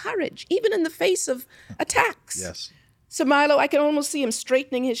of courage, even in the face of attacks. Yes. So Milo, I can almost see him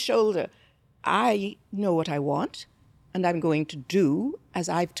straightening his shoulder. I know what I want, and I'm going to do as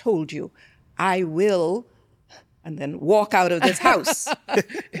I've told you. I will, and then walk out of this house,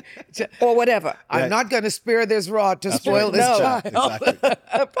 or whatever. I'm not going to spare this rod to spoil this child. Exactly.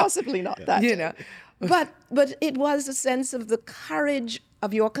 Possibly not that. You know. But it was a sense of the courage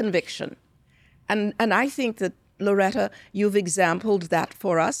of your conviction. And I think that, Loretta, you've exampled that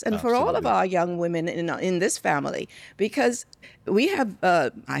for us and for all of our young women in this family, because we have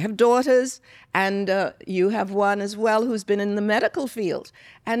I have daughters, and you have one as well who's been in the medical field,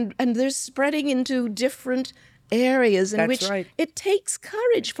 and they're spreading into different areas in which it takes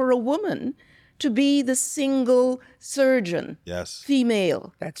courage for a woman to be the single surgeon,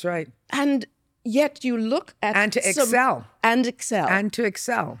 female. That's right. And yet you look at and to excel.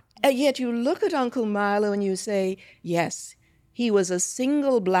 Yet you look at Uncle Milo and you say, yes, he was a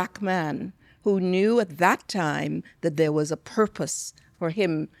single Black man who knew at that time that there was a purpose for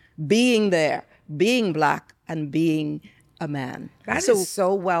him being there, being Black and being a man. That is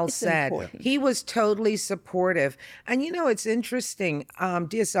so well said. Important. He was totally supportive. And you know, it's interesting,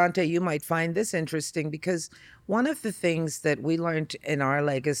 Diasante, you might find this interesting, because one of the things that we learned in our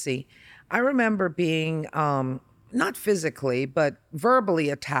legacy, I remember being not physically, but verbally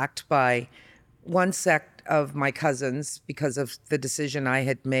attacked by one sect of my cousins because of the decision I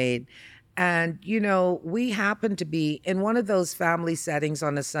had made. And, you know, we happened to be in one of those family settings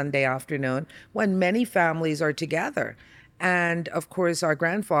on a Sunday afternoon when many families are together. And of course, our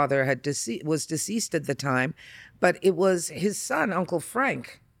grandfather was deceased at the time, but it was his son, Uncle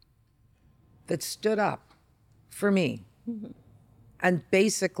Frank, that stood up for me and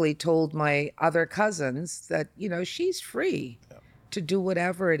basically told my other cousins that, you know, she's free to do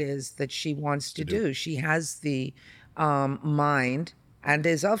whatever it is that she wants to do. She has the mind and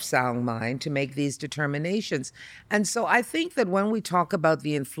is of sound mind to make these determinations. And so I think that when we talk about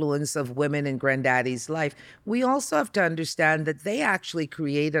the influence of women in Granddaddy's life, we also have to understand that they actually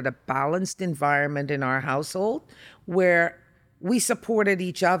created a balanced environment in our household where we supported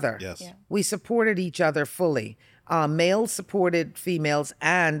each other. Yes. Yeah. We supported each other fully. Males supported females,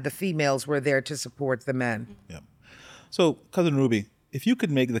 and the females were there to support the men. Yeah. So, Cousin Rubie, if you could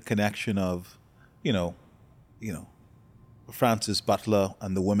make the connection of, you know, Francis Butler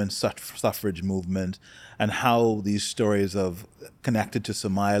and the women's suffrage movement, and how these stories of connected to Sir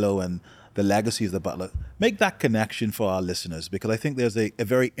Milo and the legacy of the Butler, make that connection for our listeners, because I think there's a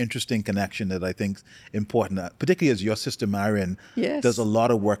very interesting connection that I think is important, particularly as your sister Marion does a lot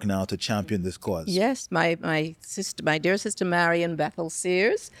of work now to champion this cause. Yes, my dear sister Marion Bethel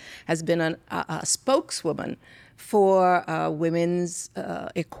Sears has been a spokeswoman for women's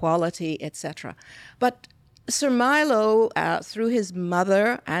equality, etc. But Sir Milo, through his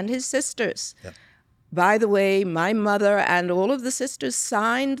mother and his sisters. Yep. By the way, my mother and all of the sisters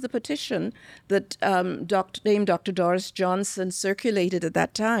signed the petition that Dame Dr. Doris Johnson circulated at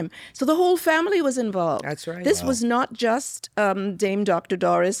that time. So the whole family was involved. That's right. This was not just Dame Dr.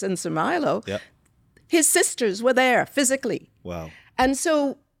 Doris and Sir Milo. Yep. His sisters were there physically. Wow. And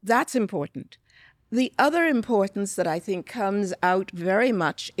so that's important. The other importance that I think comes out very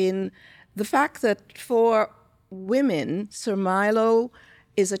much in the fact that for women, Sir Milo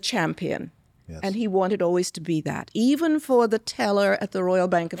is a champion. Yes. And he wanted always to be that, even for the teller at the Royal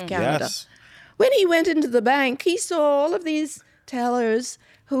Bank of Canada. Yes. When he went into the bank, he saw all of these tellers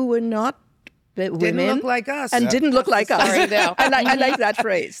who were not women. Didn't look like us. And didn't look like us. story there. I like that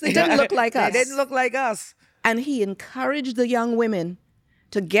phrase. They didn't look like us. They didn't look like us. And he encouraged the young women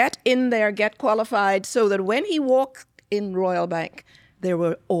to get in there, get qualified, so that when he walked in Royal Bank, they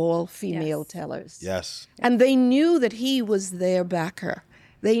were all female tellers. Yes. And they knew that he was their backer.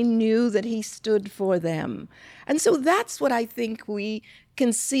 They knew that he stood for them. And so that's what I think we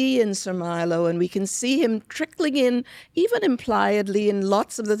can see in Sir Milo, and we can see him trickling in, even impliedly, in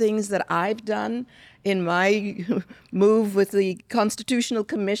lots of the things that I've done in my move with the Constitutional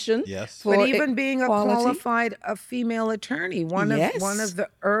Commission. Yes. For But even being a equality. qualified female attorney, one of the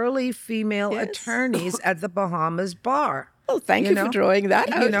early female attorneys at the Bahamas bar. Oh, thank you for drawing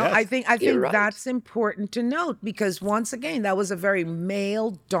that out. You know, Yes. I think You're right. that's important to note, because once again, that was a very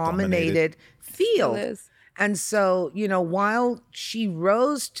male-dominated field. It is. And so, you know, while she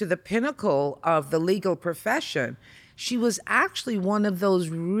rose to the pinnacle of the legal profession, she was actually one of those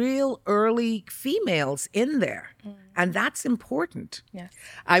real early females in there. And that's important. Yes.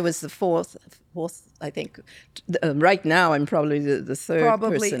 I was the fourth, I think. Right now, I'm probably the third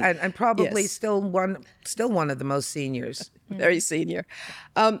Probably, person. and probably Yes. still one of the most seniors. Very senior.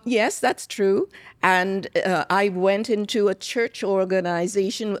 Yes, that's true. And I went into a church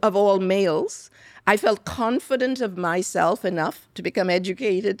organization of all males. I felt confident of myself enough to become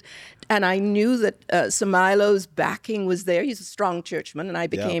educated. And I knew that Sir Milo's backing was there. He's a strong churchman. And I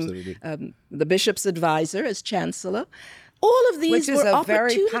became absolutely. the bishop's advisor as chancellor. All of these Which is were a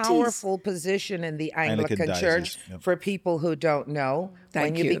very opportunities. powerful position in the Anglican diocese, Church. yep. For people who don't know,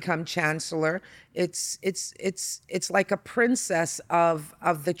 Thank when you you. become chancellor, it's like a princess of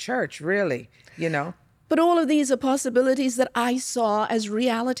the church, really. You know, But all of these are possibilities that I saw as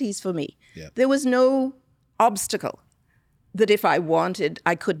realities for me. Yeah. There was no obstacle that if I wanted,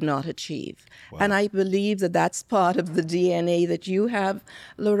 I could not achieve. And I believe that that's part of the DNA that you have,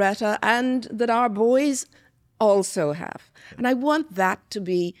 Loretta, and that our boys also have. And I want that to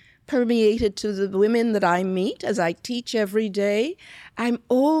be permeated to the women that I meet as I teach every day. I'm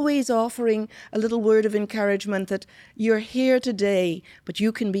always offering a little word of encouragement that you're here today, but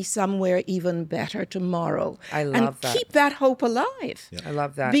you can be somewhere even better tomorrow. I love and that. keep that hope alive. I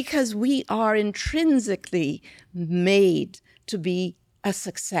love that. Because we are intrinsically made to be a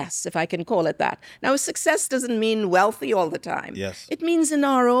success, if I can call it that. Now, success doesn't mean wealthy all the time. Yes. It means in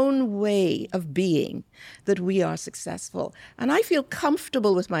our own way of being that we are successful. And I feel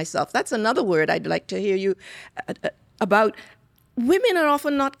comfortable with myself. That's another word I'd like to hear you about. Women are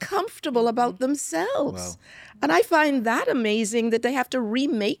often not comfortable about themselves. And I find that amazing that they have to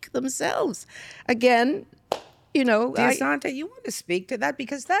remake themselves. Again, you know, Diasante, you want to speak to that?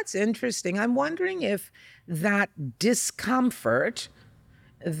 Because that's interesting. I'm wondering if that discomfort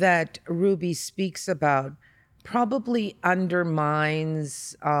that Rubie speaks about probably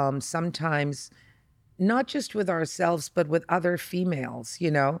undermines sometimes, not just with ourselves, but with other females,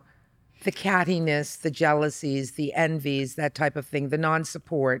 the cattiness, the jealousies, the envies, that type of thing, the non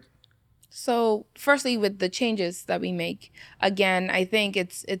support. So, firstly, with the changes that we make, again, I think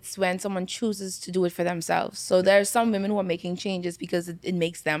it's when someone chooses to do it for themselves. So there are some women who are making changes because it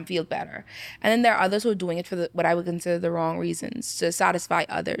makes them feel better, and then there are others who are doing it for what I would consider the wrong reasons, to satisfy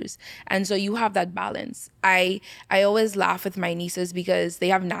others. And so you have that balance. I always laugh with my nieces because they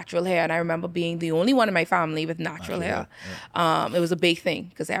have natural hair, and I remember being the only one in my family with natural hair. It was a big thing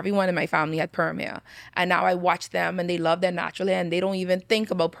because everyone in my family had perm hair, and now I watch them and they love their natural hair and they don't even think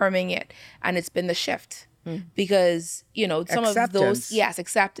about perming it. And it's been the shift because, some of those,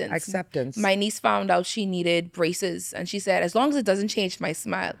 acceptance. My niece found out she needed braces and she said, as long as it doesn't change my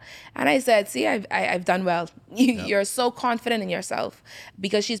smile. And I said, see, I've done well. You're so confident in yourself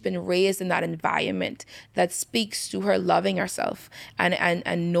because she's been raised in that environment that speaks to her loving herself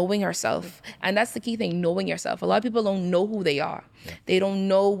and knowing herself. And that's the key thing, knowing yourself. A lot of people don't know who they are. They don't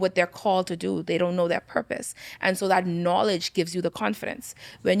know what they're called to do. They don't know their purpose. And so that knowledge gives you the confidence.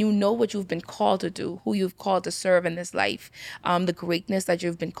 When you know what you've been called to do, who you've called to serve in this life, the greatness that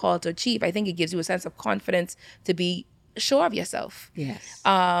you've been called to achieve, I think it gives you a sense of confidence to be sure of yourself. Yes.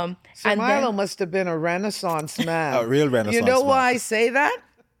 Sir Milo must have been a Renaissance man. A real Renaissance You know man. why I say that?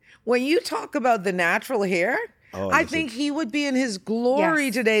 When you talk about the natural hair, I think he would be in his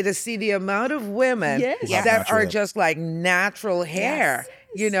glory today to see the amount of women that are just like natural hair.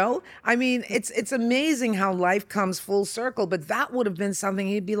 I mean, it's amazing how life comes full circle, but that would have been something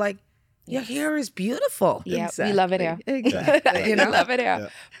he'd be like, your hair is beautiful. Yeah, we love it here. Exactly. Love it here.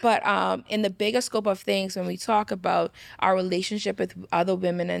 But in the bigger scope of things, when we talk about our relationship with other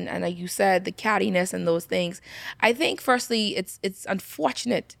women and like you said, the cattiness and those things, I think firstly, it's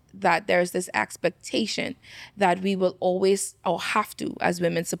unfortunate that there's this expectation that we will always or have to, as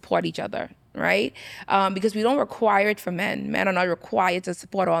women, support each other, right? Because we don't require it for men. Men are not required to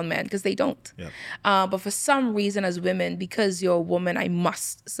support all men because they don't. But for some reason, as women, because you're a woman, I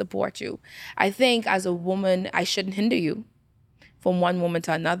must support you. I think as a woman, I shouldn't hinder you from one woman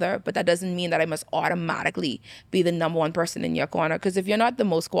to another, but that doesn't mean that I must automatically be the number one person in your corner. Because if you're not the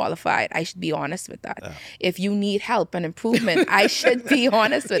most qualified, I should be honest with that. If you need help and improvement, I should be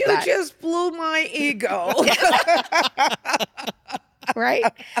honest with that. You just blew my ego. Right?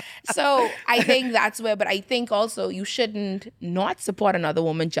 So I think that's where, but I think also you shouldn't not support another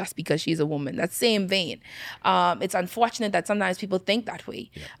woman just because she's a woman. That same vein. It's unfortunate that sometimes people think that way.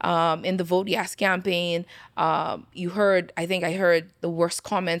 In the Vote Yes campaign, I think I heard the worst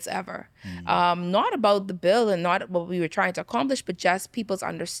comments ever. Not about the bill and not what we were trying to accomplish, but just people's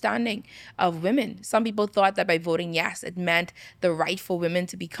understanding of women. Some people thought that by voting yes, it meant the right for women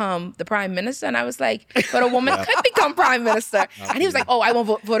to become the prime minister. And I was like, but a woman could become prime minister. And he was like, oh, I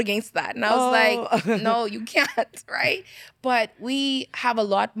won't vote against that. And I was like, no, you can't, right? But we have a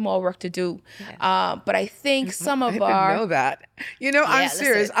lot more work to do. But I think some of I didn't know that. I'm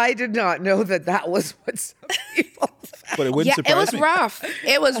serious. Listen. I did not know that was what some people said. But it wouldn't surprise it was me. rough.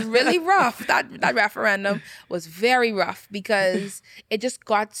 It was really rough. That referendum was very rough because it just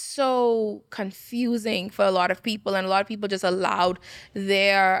got so confusing for a lot of people, and a lot of people just allowed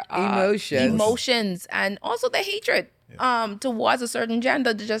their emotions and also their hatred towards a certain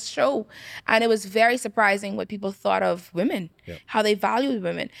gender to just show. And it was very surprising what people thought of women, how they valued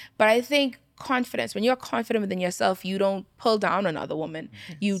women. But I think confidence, when you're confident within yourself, you don't pull down another woman.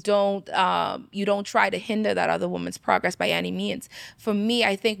 You don't try to hinder that other woman's progress by any means. For me,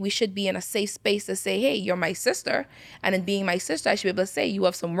 I think we should be in a safe space to say, hey, you're my sister. And in being my sister, I should be able to say, you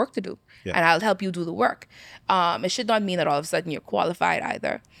have some work to do. And I'll help you do the work. It should not mean that all of a sudden you're qualified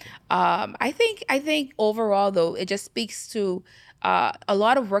either. I think overall, though, it just speaks to a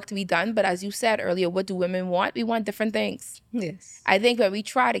lot of work to be done. But as you said earlier, what do women want? We want different things. Yes. I think when we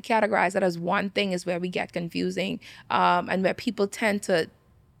try to categorize that as one thing is where we get confusing, and where people tend to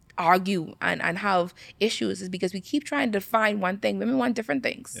argue and have issues, is because we keep trying to define one thing. Women want different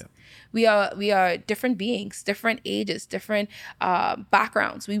things. We are different beings, different ages, different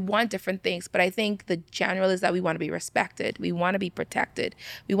backgrounds. We want different things. But I think the general is that we want to be respected. We want to be protected.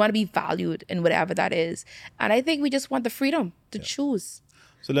 We want to be valued in whatever that is. And I think we just want the freedom to choose.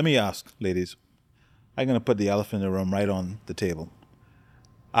 So let me ask, ladies, I'm going to put the elephant in the room right on the table.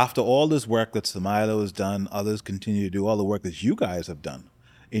 After all this work that Sir Milo has done, others continue to do, all the work that you guys have done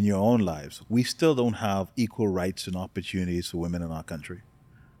in your own lives, we still don't have equal rights and opportunities for women in our country.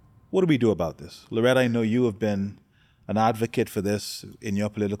 What do we do about this? Loretta, I know you have been an advocate for this in your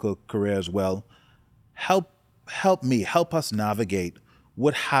political career as well. Help us navigate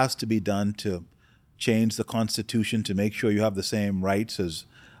what has to be done to change the Constitution to make sure you have the same rights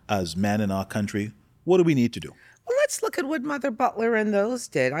as men in our country. What do we need to do? Well, let's look at what Mother Butler and those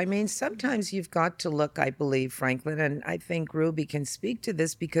did. I mean, sometimes you've got to look, I believe, Franklin, and I think Rubie can speak to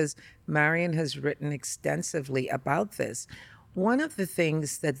this because Marion has written extensively about this. One of the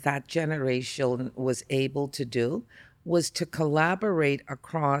things that that generation was able to do was to collaborate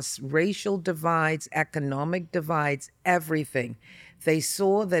across racial divides, economic divides, everything. They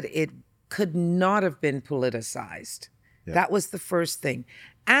saw that it could not have been politicized. Yeah. That was the first thing.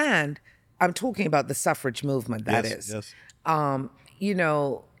 And I'm talking about the suffrage movement, that is. Yes. You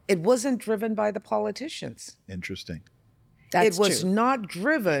know, it wasn't driven by the politicians. Interesting. It was not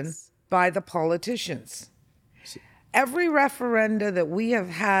driven by the politicians. Every referenda that we have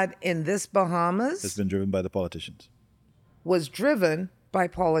had in this Bahamas has been driven by the politicians. Was driven by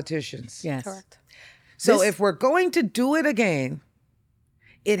politicians. Yes. Correct. So if we're going to do it again,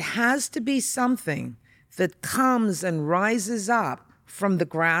 it has to be something that comes and rises up from the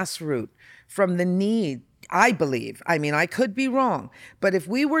grassroots, from the need, I believe. I mean, I could be wrong. But if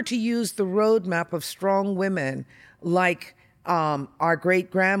we were to use the roadmap of strong women like our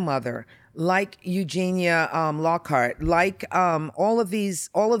great-grandmother, like Eugenia Lockhart, like all of these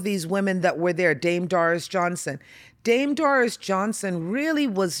women that were there, Dame Doris Johnson. Dame Doris Johnson really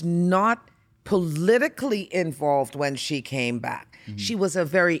was not politically involved when she came back. Mm-hmm. She was a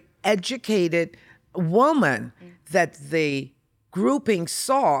very educated woman that the grouping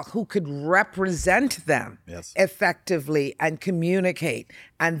saw who could represent them effectively and communicate.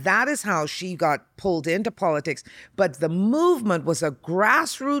 And that is how she got pulled into politics. But the movement was a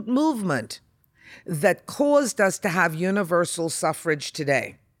grassroots movement that caused us to have universal suffrage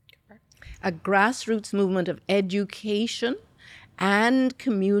today. A grassroots movement of education and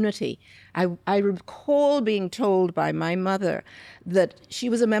community. I recall being told by my mother that she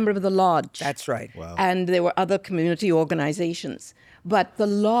was a member of the Lodge. That's right. Wow. And there were other community organizations. But the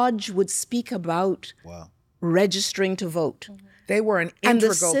Lodge would speak about registering to vote. They were an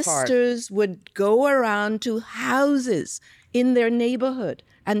integral part. And the sisters would go around to houses in their neighborhood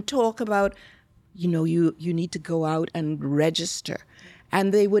and talk about, you know, you need to go out and register.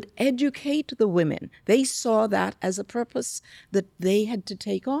 And they would educate the women. They saw that as a purpose that they had to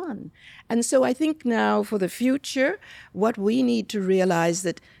take on. And so I think now for the future, what we need to realize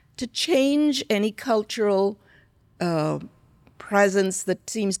that to change any cultural presence that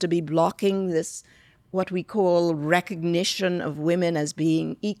seems to be blocking this, what we call recognition of women as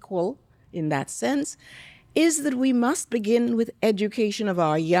being equal in that sense, is that we must begin with education of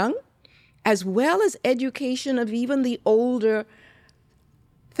our young, as well as education of even the older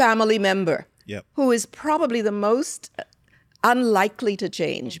family member, who is probably the most unlikely to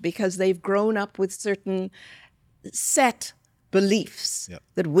change because they've grown up with certain set beliefs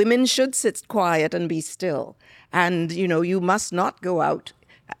that women should sit quiet and be still. And, you know, you must not go out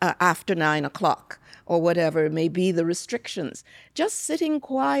after 9 o'clock or whatever may be the restrictions. Just sitting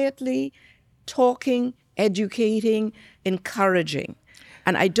quietly, talking, educating, encouraging.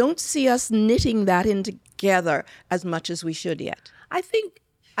 And I don't see us knitting that in together as much as we should yet. I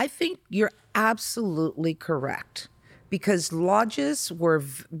think you're absolutely correct, because lodges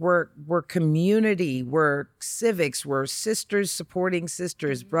were community, were civics, were sisters supporting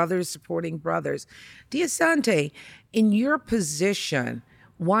sisters, brothers supporting brothers. Diasante, in your position,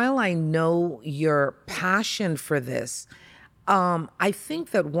 while I know your passion for this, I think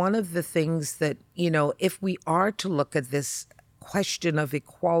that one of the things that, you know, if we are to look at this question of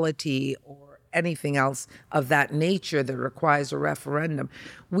equality or anything else of that nature that requires a referendum,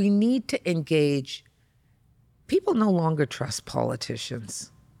 we need to engage. People no longer trust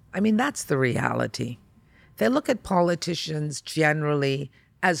politicians. I mean, that's the reality. They look at politicians generally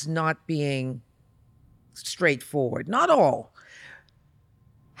as not being straightforward. Not all.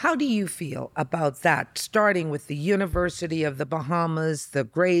 How do you feel about that, starting with the University of the Bahamas, the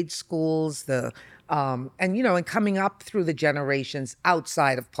grade schools, and coming up through the generations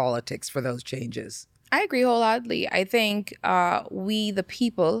outside of politics for those changes? I agree wholeheartedly. I think we, the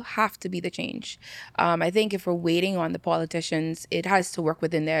people, have to be the change. I think if we're waiting on the politicians, it has to work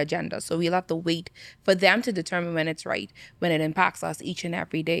within their agenda. So we'll have to wait for them to determine when it's right, when it impacts us each and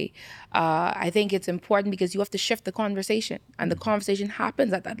every day. I think it's important because you have to shift the conversation. And the conversation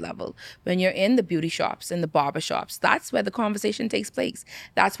happens at that level. When you're in the beauty shops, in the barber shops, that's where the conversation takes place.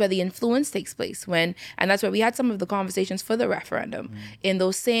 That's where the influence takes place. And that's where we had some of the conversations for the referendum. In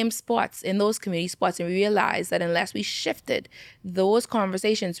those same spots, in those community spots, and we realized that unless we shifted those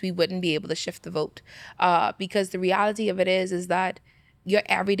conversations, we wouldn't be able to shift the vote. Because the reality of it is that your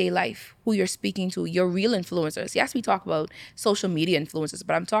everyday life, who you're speaking to, your real influencers. Yes, we talk about social media influencers,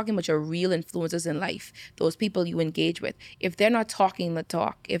 but I'm talking about your real influencers in life, those people you engage with. If they're not talking the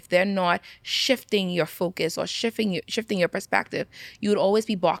talk, if they're not shifting your focus or shifting your perspective, you would always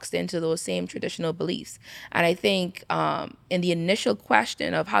be boxed into those same traditional beliefs. And I think in the initial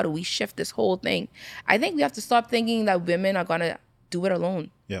question of how do we shift this whole thing, I think we have to stop thinking that women are gonna do it alone.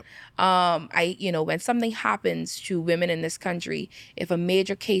 Yep. When something happens to women in this country, if a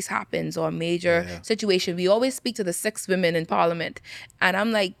major case happens or a major situation, we always speak to the 6 women in parliament. And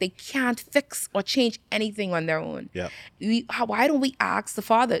I'm like, they can't fix or change anything on their own. Yeah. Why don't we ask the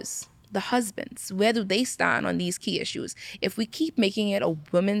fathers, the husbands, where do they stand on these key issues? If we keep making it a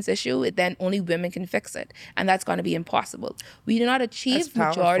women's issue, then only women can fix it. And that's going to be impossible. We do not achieve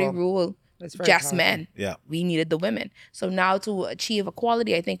majority rule just powerful. men. Yeah. We needed the women. So now to achieve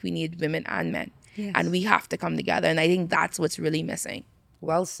equality, I think we need women and men. Yes. And we have to come together. And I think that's what's really missing.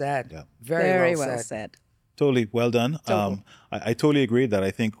 Well said. Yeah. Very, well said. Totally well done. I totally agree that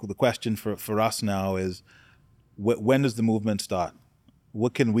I think the question for us now is when does the movement start?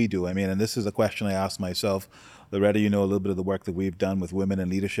 What can we do? I mean, and this is a question I ask myself. Loretta, you know a little bit of the work that we've done with women in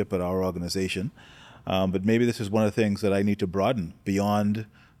leadership at our organization. But maybe this is one of the things that I need to broaden beyond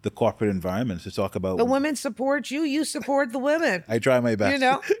the corporate environment to talk about. The women support you. You support the women. I try my best. You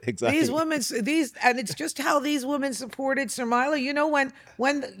know, Exactly. And it's just how these women supported Sir Milo. You know, when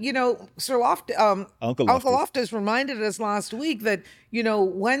Sir Uncle Loftus reminded us last week that,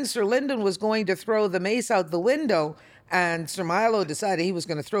 when Sir Lyndon was going to throw the mace out the window and Sir Milo decided he was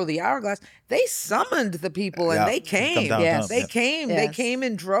going to throw the hourglass, they summoned the people and they came. Yes. They came. Yes. They came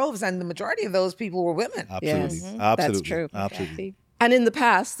in droves, and the majority of those people were women. Absolutely. Yes. Absolutely. That's true. Absolutely. And in the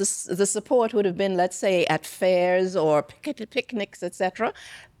past, the support would have been, let's say, at fairs or picnics, etc.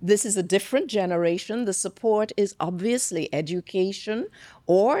 This is a different generation. The support is obviously education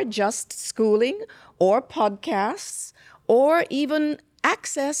or just schooling or podcasts or even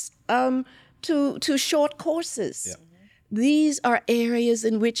access to short courses. Yeah. These are areas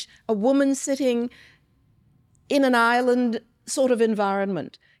in which a woman sitting in an island sort of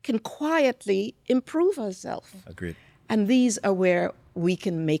environment can quietly improve herself. Agreed. And these are where we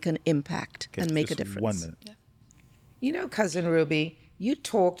can make an impact Okay, and make a just difference. 1 minute. You know, Cousin Rubie, you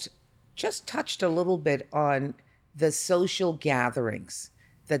just touched a little bit on the social gatherings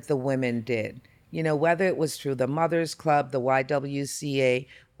that the women did. Whether it was through the Mothers Club, the YWCA,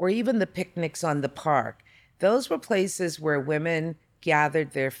 or even the picnics on the park. Those were places where women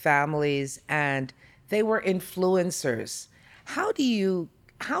gathered their families and they were influencers. How do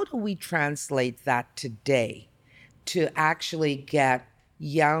we translate that today to actually get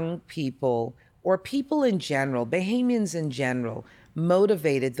young people or people in general, Bahamians in general,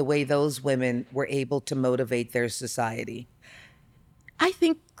 motivated the way those women were able to motivate their society? I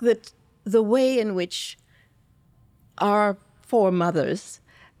think that the way in which our foremothers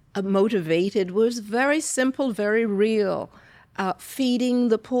motivated was very simple, very real. Feeding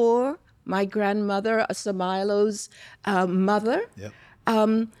the poor. My grandmother, Sir Milo's mother,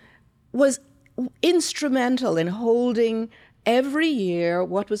 was instrumental in holding every year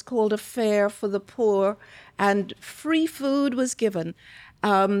what was called a fair for the poor, and free food was given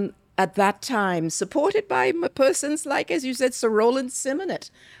at that time, supported by persons like, as you said, Sir Roland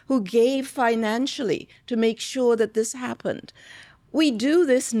Simonet, who gave financially to make sure that this happened. We do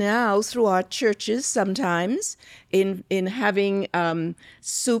this now through our churches sometimes in having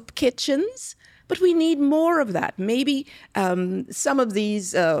soup kitchens, but we need more of that. Maybe some of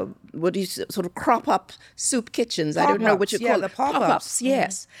these, sort of crop up soup kitchens. I don't know what you call the it. pop-ups.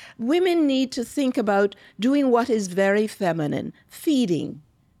 Yes. Women need to think about doing what is very feminine, feeding,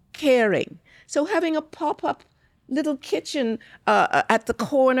 caring. So having a pop-up little kitchen at the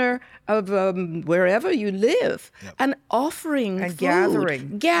corner of wherever you live, and offering and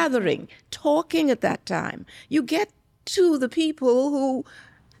food, gathering, talking at that time. You get to the people who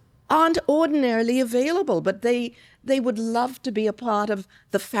aren't ordinarily available, but they would love to be a part of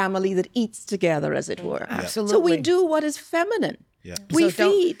the family that eats together, as it were. Absolutely. So we do what is feminine. Yeah. We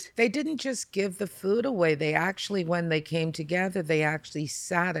feed. They didn't just give the food away. They actually, when they came together, they actually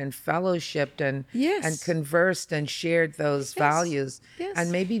sat and fellowshipped and conversed and shared those values. Yes.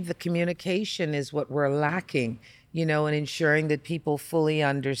 And maybe the communication is what we're lacking, in ensuring that people fully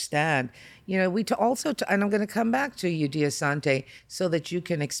understand. And I'm going to come back to you, Diasante, so that you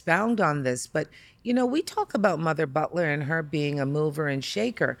can expound on this. But, we talk about Mother Butler and her being a mover and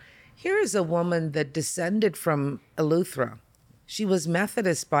shaker. Here is a woman that descended from Eleuthera. She was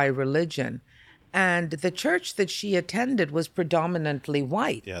Methodist by religion, And the church that she attended was predominantly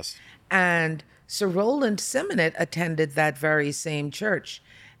white. Yes. And Sir Roland Simonet attended that very same church.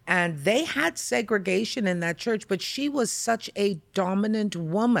 And they had segregation in that church, but she was such a dominant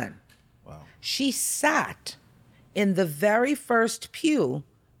woman. Wow. She sat in the very first pew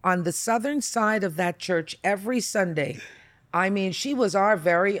on the southern side of that church every Sunday. I mean, she was our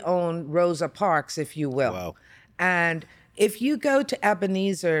very own Rosa Parks, if you will. Wow. And if you go to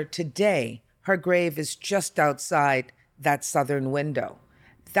Ebenezer today, her grave is just outside that southern window.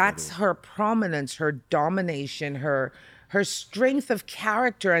 That's her prominence, her domination, her strength of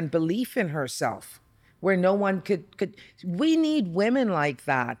character and belief in herself, where no one could. We need women like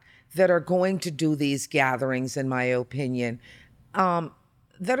that are going to do these gatherings, in my opinion,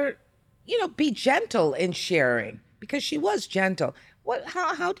 that are, be gentle in sharing, because she was gentle.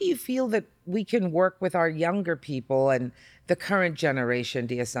 How do you feel that we can work with our younger people and the current generation,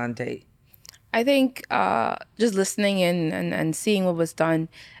 Diasante? I think just listening in and seeing what was done,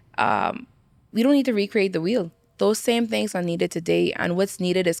 we don't need to recreate the wheel. Those same things are needed today, and what's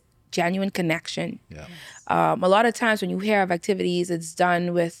needed is genuine connection. Yeah. A lot of times when you hear of activities, it's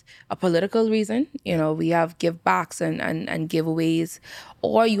done with a political reason. We have give backs and giveaways,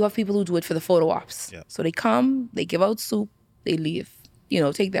 or you have people who do it for the photo ops. Yeah. So they come, they give out soup, they leave.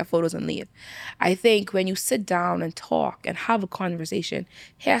 Take their photos and leave. I think when you sit down and talk and have a conversation,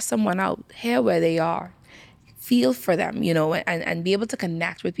 hear someone out, hear where they are, feel for them, and be able to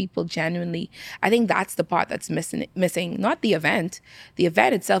connect with people genuinely. I think that's the part that's missing. Not the event. The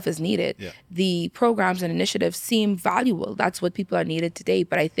event itself is needed. Yeah. The programs and initiatives seem valuable. That's what people are needed today.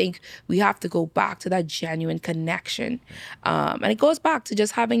 But I think we have to go back to that genuine connection. And it goes back to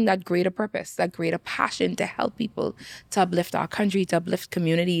just having that greater purpose, that greater passion to help people, to uplift our country, to uplift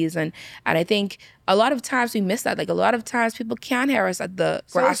communities. And I think a lot of times we miss that. Like, a lot of times people can't hear us at the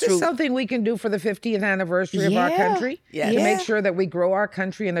So grassroots. is this something we can do for the 50th anniversary of our Yeah. country? Yes. To Yeah. make sure that we grow our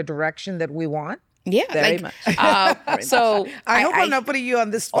country in the direction that we want? Yeah, Very like, much. so I hope I'm not putting you on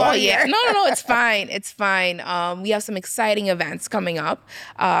the spot. Oh yeah, here. no, it's fine. It's fine. We have some exciting events coming up.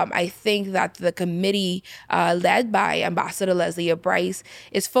 I think that the committee led by Ambassador Leslie Bryce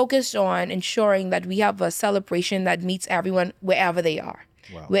is focused on ensuring that we have a celebration that meets everyone wherever they are.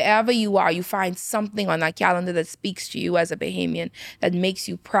 Wow. Wherever you are, you find something on that calendar that speaks to you as a Bahamian, that makes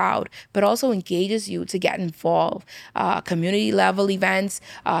you proud, but also engages you to get involved. Community level events,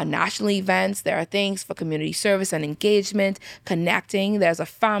 national events. There are things for community service and engagement, connecting. There's a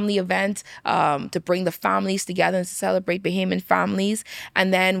family event to bring the families together and to celebrate Bahamian families.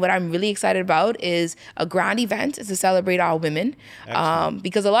 And then what I'm really excited about is a grand event is to celebrate our women.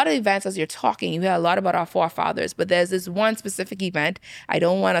 Because a lot of events, as you're talking, you hear a lot about our forefathers, but there's this one specific event. I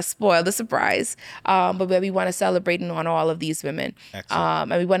don't want to spoil the surprise, but where we want to celebrate and honor all of these women.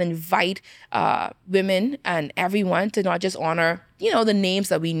 And we want to invite women and everyone to not just honor, the names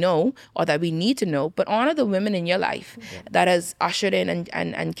that we know or that we need to know, but honor the women in your life that has ushered in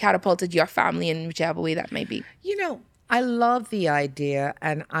and catapulted your family in whichever way that may be. I love the idea,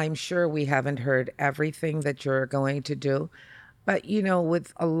 and I'm sure we haven't heard everything that you're going to do. But,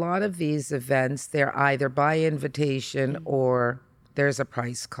 with a lot of these events, they're either by invitation or there's a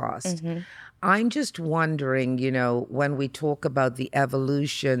price cost. I'm just wondering, when we talk about the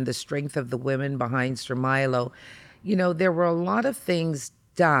evolution, the strength of the women behind Sir Milo, there were a lot of things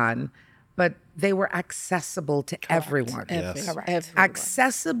done, but they were accessible to everyone. Yes. Everyone.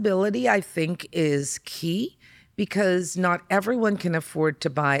 Accessibility, I think, is key, because not everyone can afford to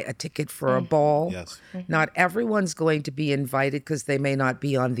buy a ticket for a ball. Yes. Not everyone's going to be invited because they may not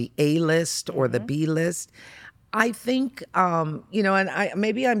be on the A list or the B list. I think, and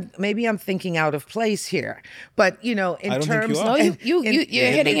maybe I'm thinking out of place here, but in don't think terms, you are. No,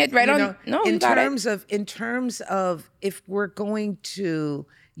 you're hitting it right on. No, you got it. in terms of if we're going to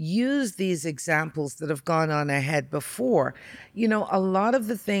use these examples that have gone on ahead before, a lot of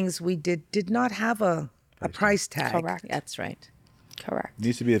the things we did not have a price tag. Correct. That's right. Correct.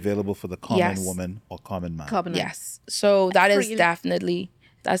 Needs to be available for the common Yes. woman or common man. Covenant. Yes. So that is Freely.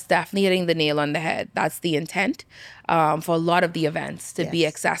 that's definitely hitting the nail on the head. That's the intent for a lot of the events to be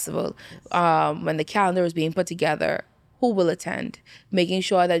Yes. accessible. When the calendar is being put together, who will attend? Making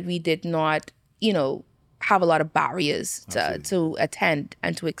sure that we did not, have a lot of barriers to attend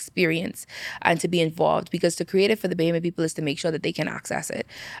and to experience and to be involved, because to create it for the Bahamian people is to make sure that they can access it.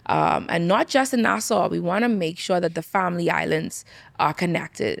 And not just in Nassau, we want to make sure that the family islands are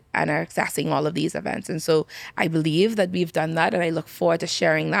connected and are accessing all of these events. And so I believe that we've done that, and I look forward to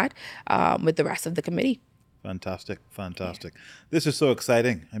sharing that with the rest of the committee. Fantastic. This is so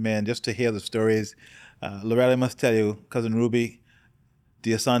exciting. I mean, just to hear the stories. Loretta, I must tell you, Cousin Rubie,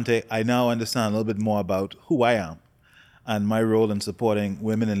 Diasante, I now understand a little bit more about who I am and my role in supporting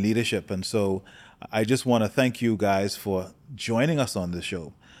women in leadership. And so I just want to thank you guys for joining us on this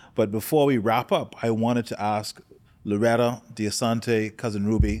show. But before we wrap up, I wanted to ask Loretta, Diasante, Cousin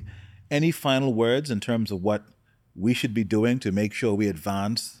Rubie, any final words in terms of what we should be doing to make sure we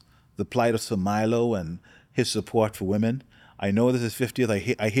advance the plight of Sir Milo and his support for women? I know this is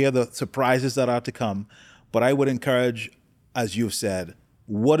 50th. I hear the surprises that are to come, but I would encourage, as you've said,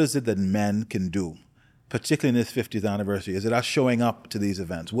 what is it that men can do, particularly in this 50th anniversary? Is it us showing up to these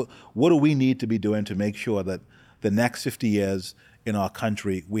events? What do we need to be doing to make sure that the next 50 years in our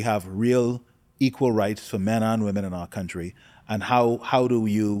country, we have real equal rights for men and women in our country? And how do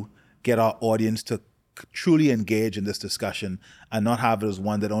you get our audience to truly engage in this discussion and not have it as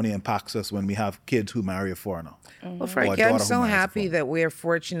one that only impacts us when we have kids who marry a foreigner? Well, Frankie, I'm so happy that we're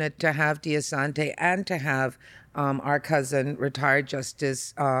fortunate to have Diasante and to have our cousin, retired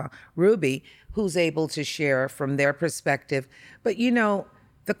Justice Rubie, who's able to share from their perspective. But, you know,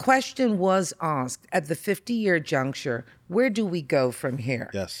 the question was asked at the 50-year juncture, where do we go from here?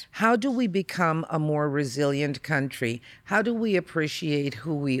 Yes. How do we become a more resilient country? How do we appreciate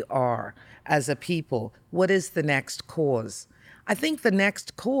who we are as a people? What is the next cause? I think the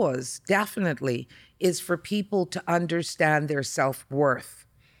next cause definitely is for people to understand their self-worth,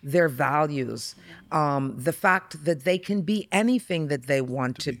 their values, the fact that they can be anything that they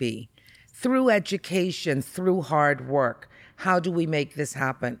want to be through education, through hard work. How do we make this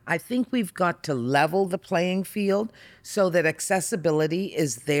happen? I think we've got to level the playing field so that accessibility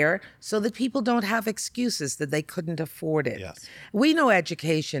is there, so that people don't have excuses that they couldn't afford it. Yes. We know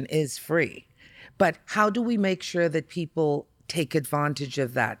education is free, but how do we make sure that people take advantage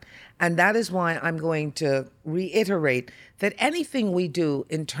of that? And that is why I'm going to reiterate that anything we do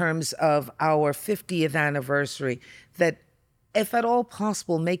in terms of our 50th anniversary, that if at all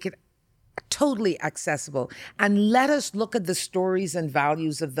possible, make it totally accessible, and let us look at the stories and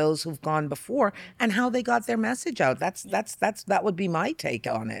values of those who've gone before and how they got their message out. That would be my take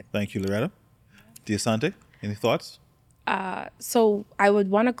on it. Thank you, Loretta. Diasante, any thoughts? So I would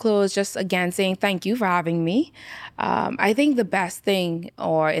want to close just again saying thank you for having me. I think the best thing,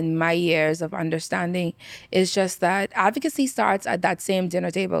 or in my years of understanding, is just that advocacy starts at that same dinner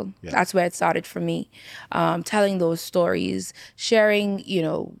table. Yes. That's where it started for me. Telling those stories, sharing,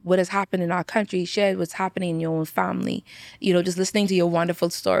 what has happened in our country, share what's happening in your own family, just listening to your wonderful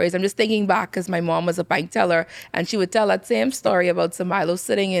stories. I'm just thinking back because my mom was a bank teller, and she would tell that same story about Sir Milo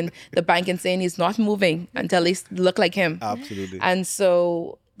sitting in the bank and saying he's not moving until he look like him. Absolutely. And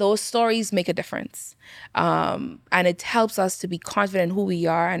so those stories make a difference. And it helps us to be confident in who we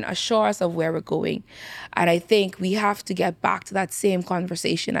are and assure us of where we're going. And I think we have to get back to that same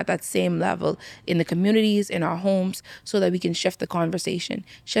conversation at that same level in the communities, in our homes, so that we can shift the conversation,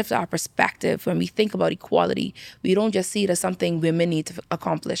 shift our perspective. When we think about equality, we don't just see it as something women need to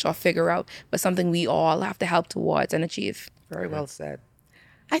accomplish or figure out, but something we all have to help towards and achieve. Very well said.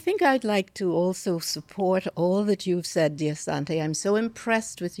 I think I'd like to also support all that you've said, Diasante. I'm so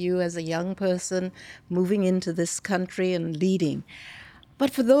impressed with you as a young person moving into this country and leading.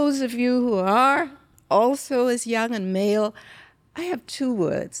 But for those of you who are also as young and male, I have two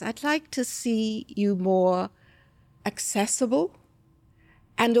words. I'd like to see you more accessible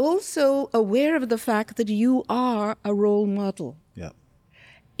and also aware of the fact that you are a role model. Yeah.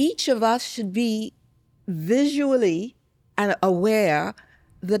 Each of us should be visually and aware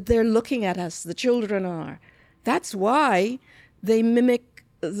that they're looking at us, the children are. That's why they mimic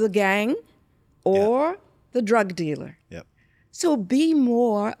the gang or the drug dealer. Yep. So be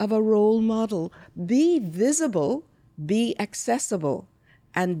more of a role model. Be visible, be accessible,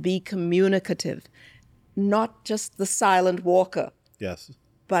 and be communicative. Not just the silent walker, Yes.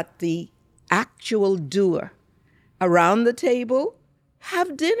 but the actual doer. Around the table,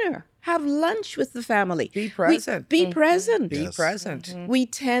 have dinner. Have lunch with the family. Be present. Be present. Be Yes. present. We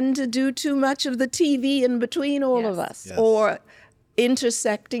tend to do too much of the TV in between all of us, Yes. or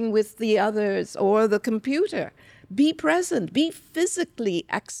intersecting with the others or the computer. Be present. Be physically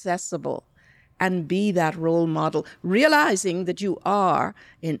accessible and be that role model, realizing that you are,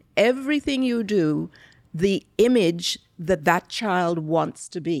 in everything you do, the image that that child wants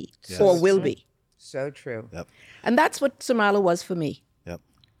to be or will be. So true. Yep. And that's what Sir Milo was for me. Yep.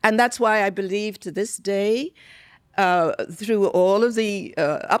 And that's why I believe to this day, through all of the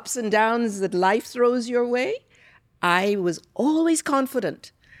ups and downs that life throws your way, I was always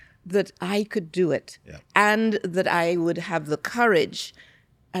confident that I could do it and that I would have the courage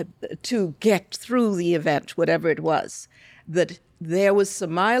to get through the event, whatever it was. That there was Sir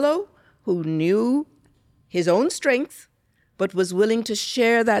Milo who knew his own strength, but was willing to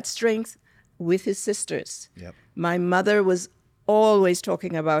share that strength with his sisters. Yep. My mother was always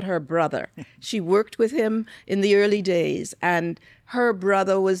talking about her brother. She worked with him in the early days, and her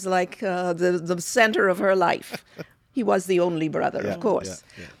brother was like the center of her life. He was the only brother, of course.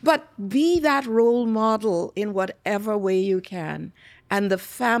 Yeah. But be that role model in whatever way you can, and the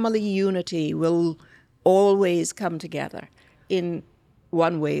family unity will always come together in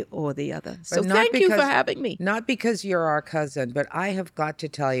one way or the other. So thank you for having me. Not because you're our cousin, but I have got to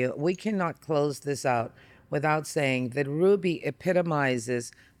tell you, we cannot close this out without saying that Rubie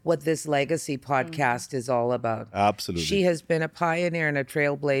epitomizes what this legacy podcast is all about. Absolutely. She has been a pioneer and a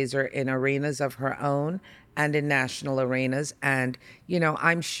trailblazer in arenas of her own and in national arenas. And,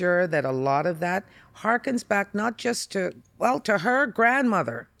 I'm sure that a lot of that harkens back not just to her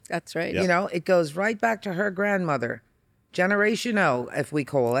grandmother. That's right. It goes right back to her grandmother, Generation O, if we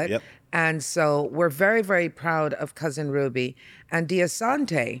call it. Yep. And so we're very, very proud of Cousin Rubie. And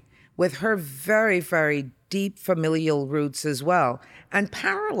Diasante, with her very, very deep familial roots as well, and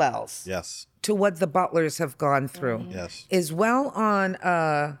parallels to what the Butlers have gone through, is well on,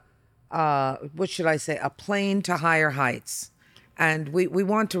 what should I say, a plane to higher heights. And we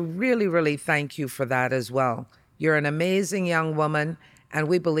want to really, really thank you for that as well. You're an amazing young woman, and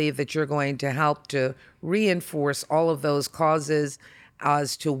we believe that you're going to help to reinforce all of those causes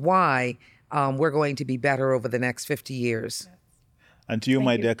as to why we're going to be better over the next 50 years. And to you,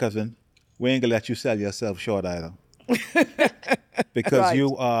 my dear cousin, we ain't gonna let you sell yourself short either. Because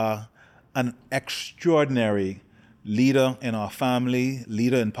you are an extraordinary leader in our family,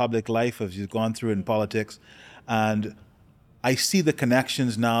 leader in public life as you've gone through in politics. And I see the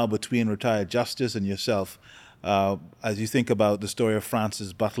connections now between retired justice and yourself as you think about the story of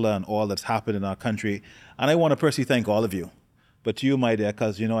Francis Butler and all that's happened in our country. And I want to personally thank all of you. But to you, my dear,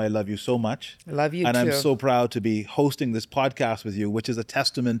 because I love you so much. I love you and too. I'm so proud to be hosting this podcast with you, which is a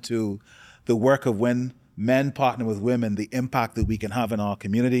testament to the work of when men partner with women, the impact that we can have in our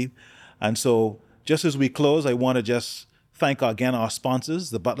community. And so just as we close, I want to just thank again our sponsors,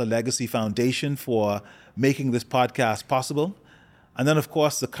 the Butler Legacy Foundation, for making this podcast possible. And then, of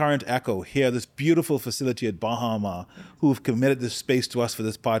course, the Current Echo here, this beautiful facility at Bahamas, who've committed this space to us for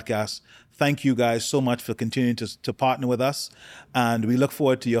this podcast. Thank you guys so much for continuing to partner with us. And we look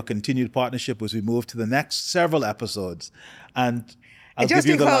forward to your continued partnership as we move to the next several episodes. And just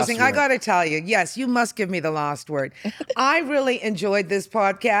in closing, I got to tell you, yes, you must give me the last word. I really enjoyed this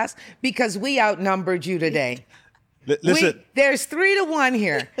podcast because we outnumbered you today. Listen, there's 3-1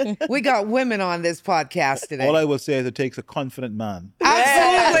 here. We got women on this podcast today. All I will say is it takes a confident man.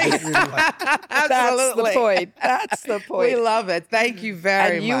 Absolutely. That's the point. That's the point. We love it. Thank you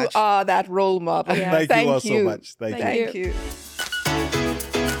very much. And you are that role model. Thank you all so much. Thank you. Thank you.